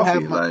 over you coffee.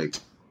 have my- Like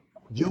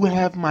You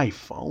have my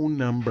phone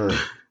number.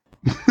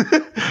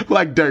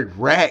 Like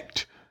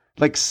direct.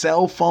 Like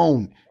cell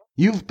phone.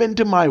 You've been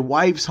to my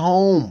wife's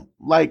home.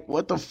 Like,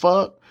 what the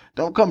fuck?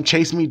 Don't come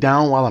chase me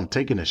down while I'm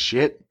taking a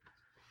shit.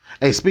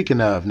 Hey,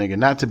 speaking of, nigga,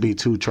 not to be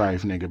too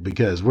trife, nigga,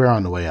 because we're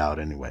on the way out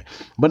anyway.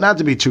 But not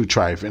to be too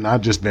trife, and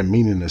I've just been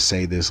meaning to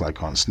say this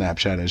like on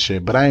Snapchat and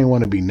shit, but I ain't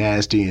want to be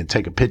nasty and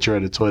take a picture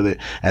of the toilet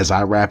as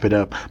I wrap it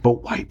up.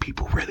 But white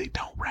people really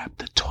don't wrap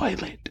the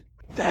toilet.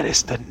 That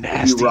is the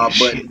nastiest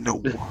shit in the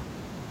world.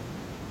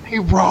 Hey,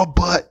 raw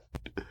butt.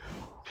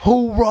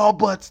 Who raw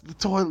butts the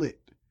toilet?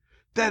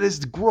 That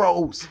is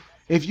gross.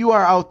 If you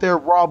are out there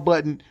raw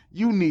butting,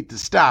 you need to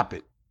stop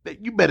it.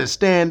 You better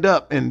stand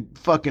up and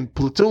fucking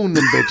platoon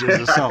them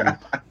bitches or something.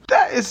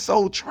 That is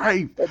so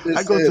trife.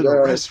 I go to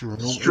the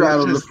restroom.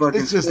 straddle the fucking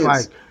It's just fence.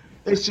 like,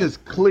 it's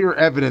just clear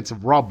evidence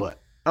of raw butt.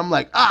 I'm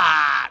like,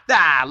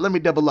 let me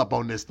double up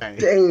on this thing.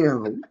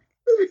 damn.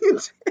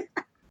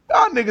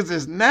 Y'all niggas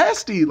is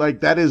nasty.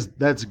 Like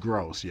that's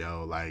gross,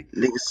 yo. Like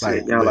Niggas said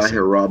Like, y'all out listen.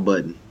 here raw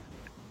button.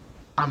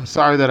 I'm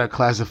sorry that I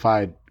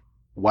classified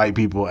white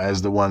people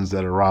as the ones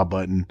that are raw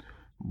button,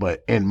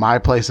 but in my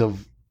place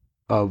of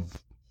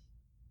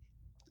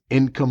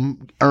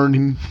income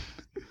earning,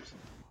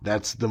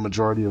 that's the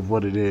majority of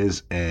what it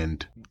is,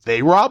 and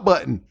they raw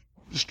button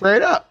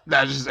straight up.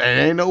 That's just, it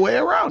ain't no way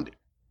around it.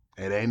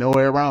 It ain't no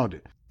way around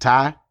it.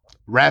 Ty,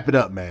 wrap it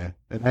up, man.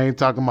 And I ain't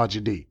talking about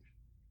your D.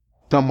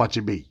 Talking about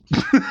your B.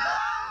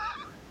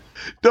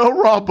 Don't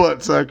raw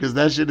butt, son, because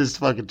that shit is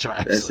fucking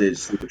trash. That's it,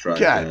 super trash.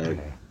 God man.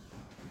 damn.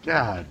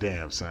 God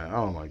damn, son.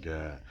 Oh my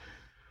God.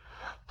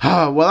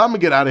 Well, I'm gonna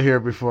get out of here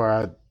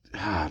before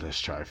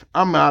that's trife.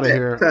 I'm out of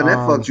here.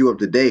 That fucked you up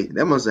today.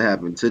 That must have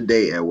happened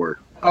today at work.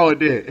 Oh, it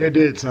did. It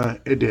did, son.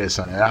 It did,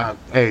 son.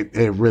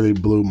 It really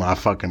blew my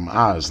fucking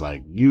eyes.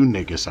 Like, you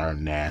niggas are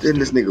nasty. Then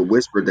this nigga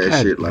whispered that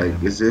God shit damn.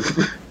 like as if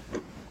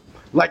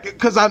Like,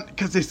 cause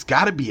it's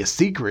gotta be a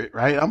secret,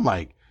 right? I'm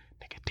like,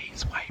 nigga,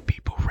 these white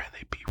people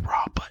really be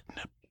raw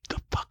butting the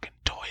fucking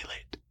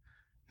toilet.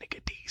 Nigga,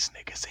 these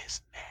niggas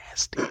is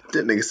nasty.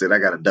 that nigga said I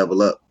gotta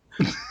double up.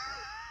 I'm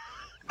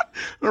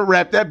gonna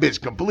wrap that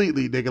bitch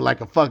completely, nigga,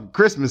 like a fucking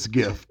Christmas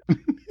gift.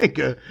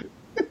 Nigga.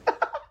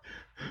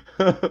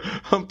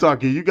 I'm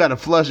talking, you got to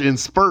flush in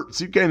spurts.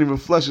 You can't even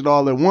flush it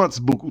all at once,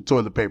 buku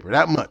toilet paper.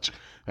 That much.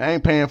 I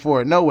ain't paying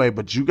for it no way,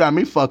 but you got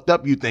me fucked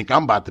up. You think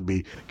I'm about to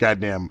be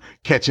goddamn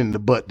catching the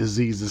butt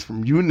diseases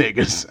from you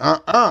niggas.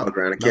 I'm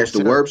trying to catch the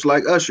werps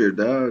like Usher,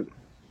 dog.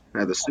 I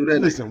had to sue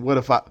that. Listen, what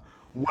if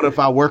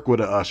I work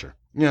with an Usher?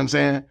 You know what I'm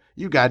saying?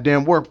 You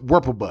goddamn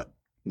Werple butt.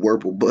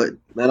 Werple butt.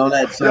 Not on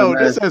that. Yo,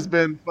 this has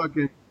been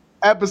fucking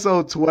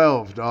episode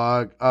 12,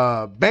 dog.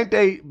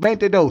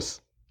 22.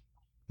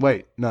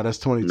 Wait, no, that's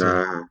 22.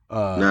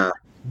 Nah.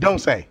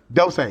 Dose.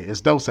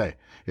 It's dose.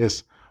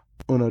 It's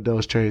uno,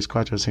 dos, tres,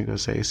 cuatro, cinco,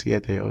 seis,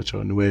 siete,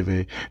 ocho,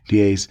 nueve,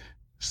 diez,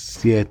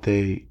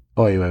 siete.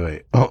 Oh,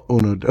 wait. Oh,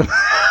 uno, dos.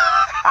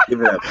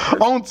 Give it up.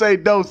 Once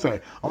dose,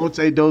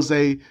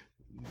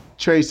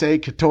 trece,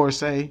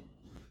 catorce.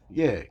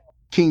 Yeah.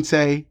 Quince.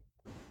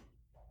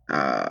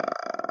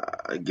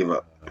 Give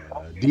up.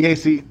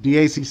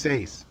 DAC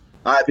 6.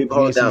 All right, people,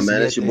 hold it down,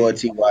 man. That's your boy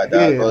T.Y.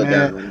 Dog. Hold it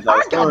down, man.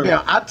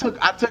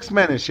 I took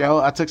Spanish, yo.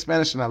 I took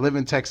Spanish and I live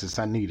in Texas.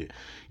 I need it.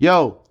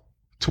 Yo,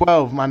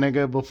 12, my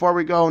nigga. Before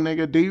we go,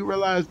 nigga, do you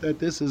realize that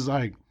this is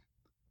like,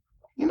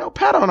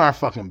 pat on our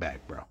fucking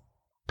back, bro.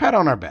 Pat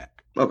on our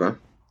back. Okay.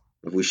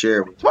 If we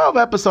share 12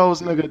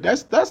 episodes, nigga,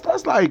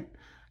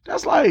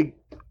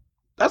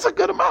 that's a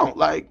good amount.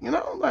 Yeah,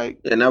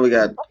 now we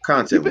got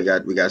content. We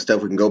got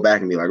stuff we can go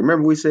back and be like,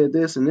 remember we said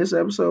this in this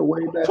episode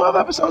way back? 12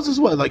 episodes is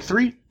what, like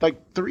three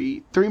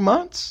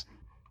months?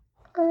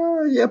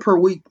 Yeah, per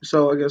week.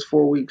 So I guess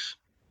 4 weeks.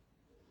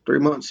 3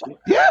 months.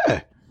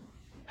 Yeah.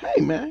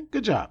 Hey man,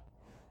 good job.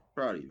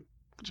 Proud of you.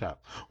 Good job.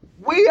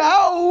 We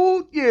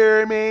out, you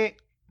hear me?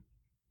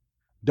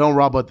 Don't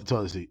rob up the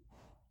toilet seat.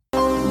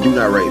 Do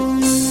not rape.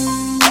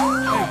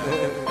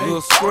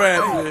 Little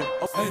scrappy.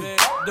 Okay.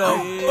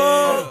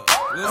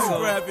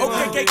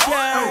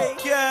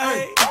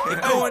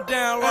 It going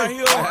down right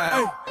here.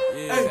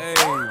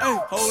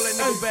 Hold that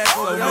nigga back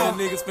over there.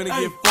 Niggas finna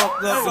get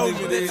fucked up. So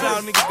you let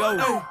y'all niggas go.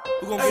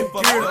 We gon' get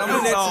fucked up. I'ma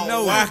let you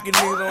know. Whacking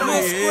niggas on their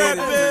head.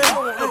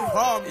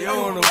 You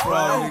don't want no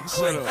problem, nigga.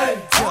 Shut up.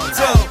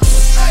 Tell them.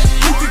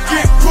 You can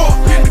get caught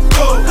in the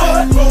club.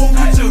 Roll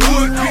with your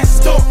hood, get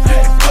stumped in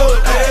the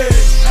club.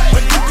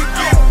 But you can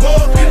get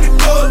bugged in the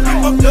club. Get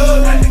fucked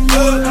up in the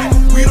club.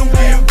 Nigga, we don't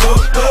give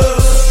fucked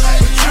up.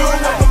 But you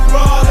don't want no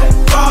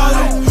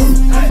problem.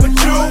 But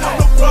you don't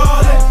want no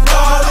problem.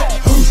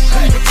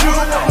 But you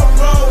don't want no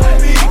problem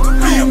with me.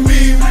 Me,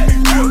 we be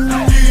real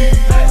deep.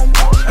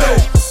 Hey,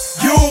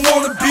 you don't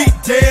wanna be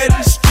dead in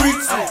the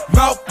streets.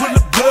 Mouth full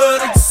of blood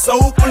and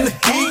soul full of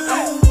heat.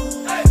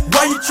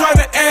 Why you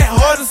tryna act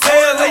hard as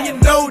hell and you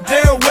know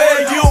damn well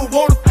you don't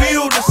wanna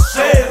feel the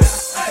shell?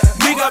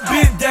 Nigga, I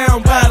been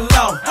down by the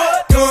law.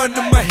 Gun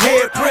to my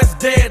head, press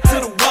dead to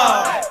the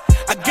wall.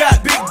 I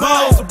got big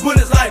balls and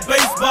bullets like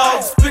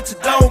baseballs. Split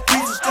your dome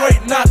piece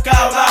straight, knock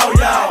out all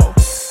y'all.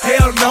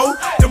 Hell no,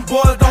 them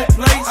boys don't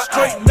play.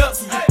 Straight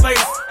nuts in your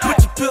face, put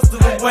your pistol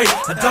away.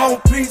 I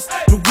don't piece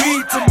the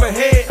weed to my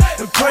head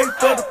and pray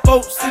for the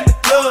folks in the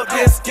club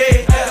that's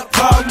scared.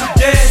 Problem with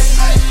that,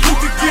 you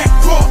can get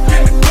caught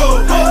in the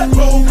club.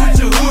 Roll with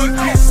your hood,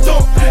 get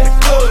stumped in the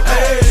club.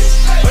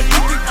 But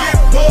you can get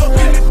bugged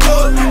in the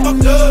club, get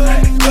fucked up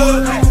in the club.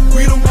 Nigga,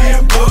 we don't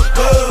give fucked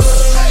up.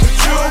 But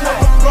you don't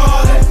want no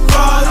problem.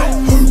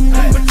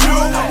 But you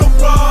don't want no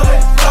problem.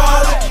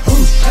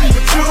 But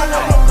you don't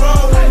want no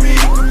problem with me.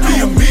 Me,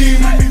 we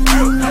be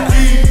real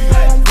deep.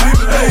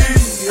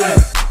 Yeah.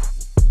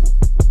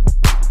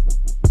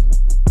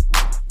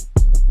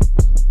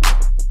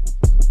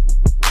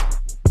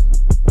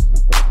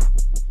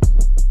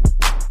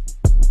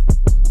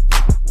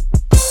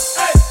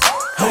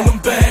 Hold him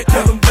back.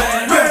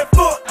 Man,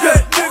 fuck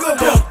that nigga.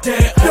 Fuck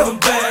that, hold him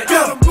back.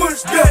 Gotta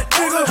push that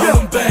nigga. Hold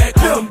him back.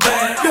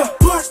 Yeah,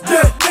 push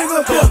that nigga.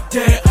 Fuck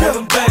that, hold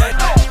him back.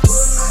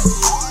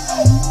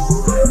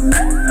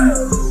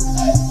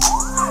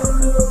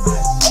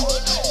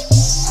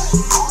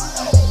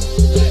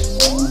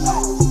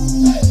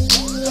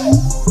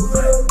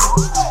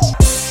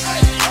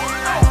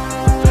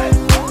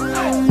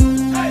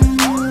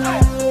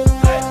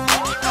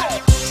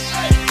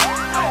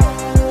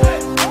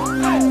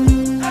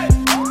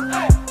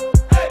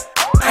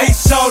 Hey,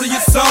 shorty,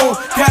 it's on.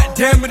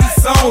 Goddamn it,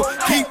 it's on.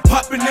 Keep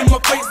popping in my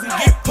face and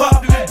get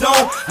popped in the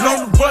dome. Learn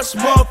to rush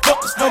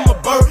motherfuckers from my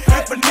birth.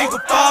 If a nigga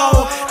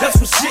fall, that's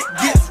when shit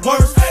gets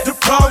worse. The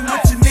problem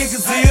with you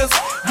niggas is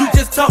you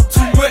just talk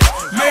too much.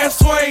 Man,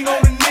 swing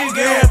on a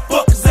nigga and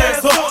fuck his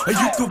ass up. And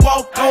you can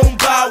walk on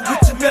by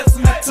with your nuts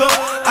in the tub.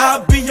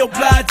 I'll be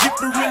obliged if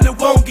you really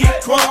won't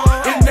get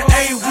crunk. In the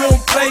A, we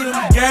don't play them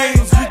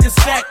games. We just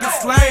stack and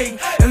slang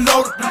and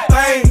load up the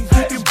things.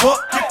 You can buck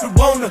if you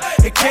wanna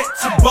and catch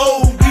a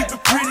bowl. Leave a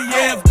pretty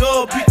ass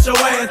girl, beat your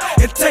ass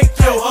and take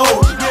your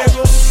hoe,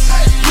 nigga.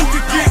 You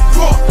can get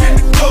caught in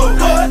the club.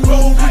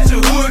 Roll with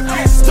your hood,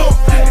 get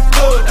stumped in the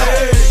club.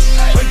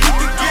 But you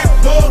can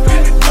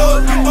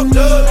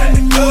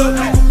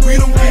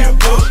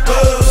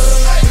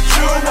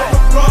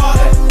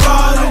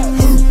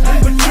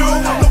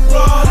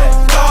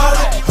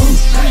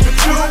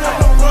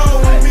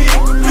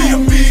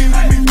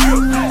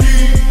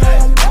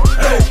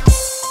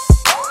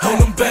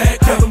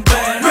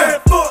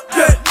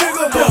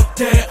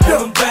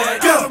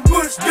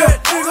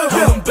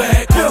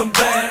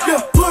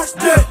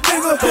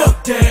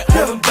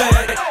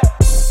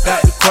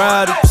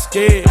crowd if you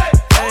scared.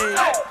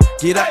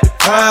 Get out the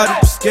crowd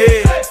if you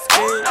scared.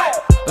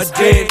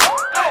 Again,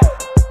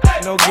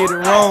 don't get it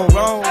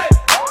wrong.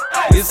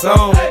 It's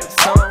on.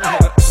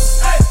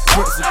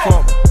 Prince of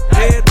Crump.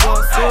 Head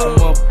bust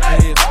up.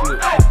 Head split.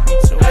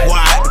 Beat your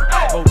wide.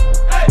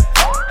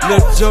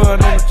 Lil Jon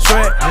on the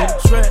track.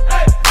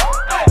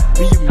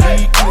 Be a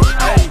meek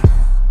nigga.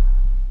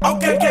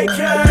 Okay,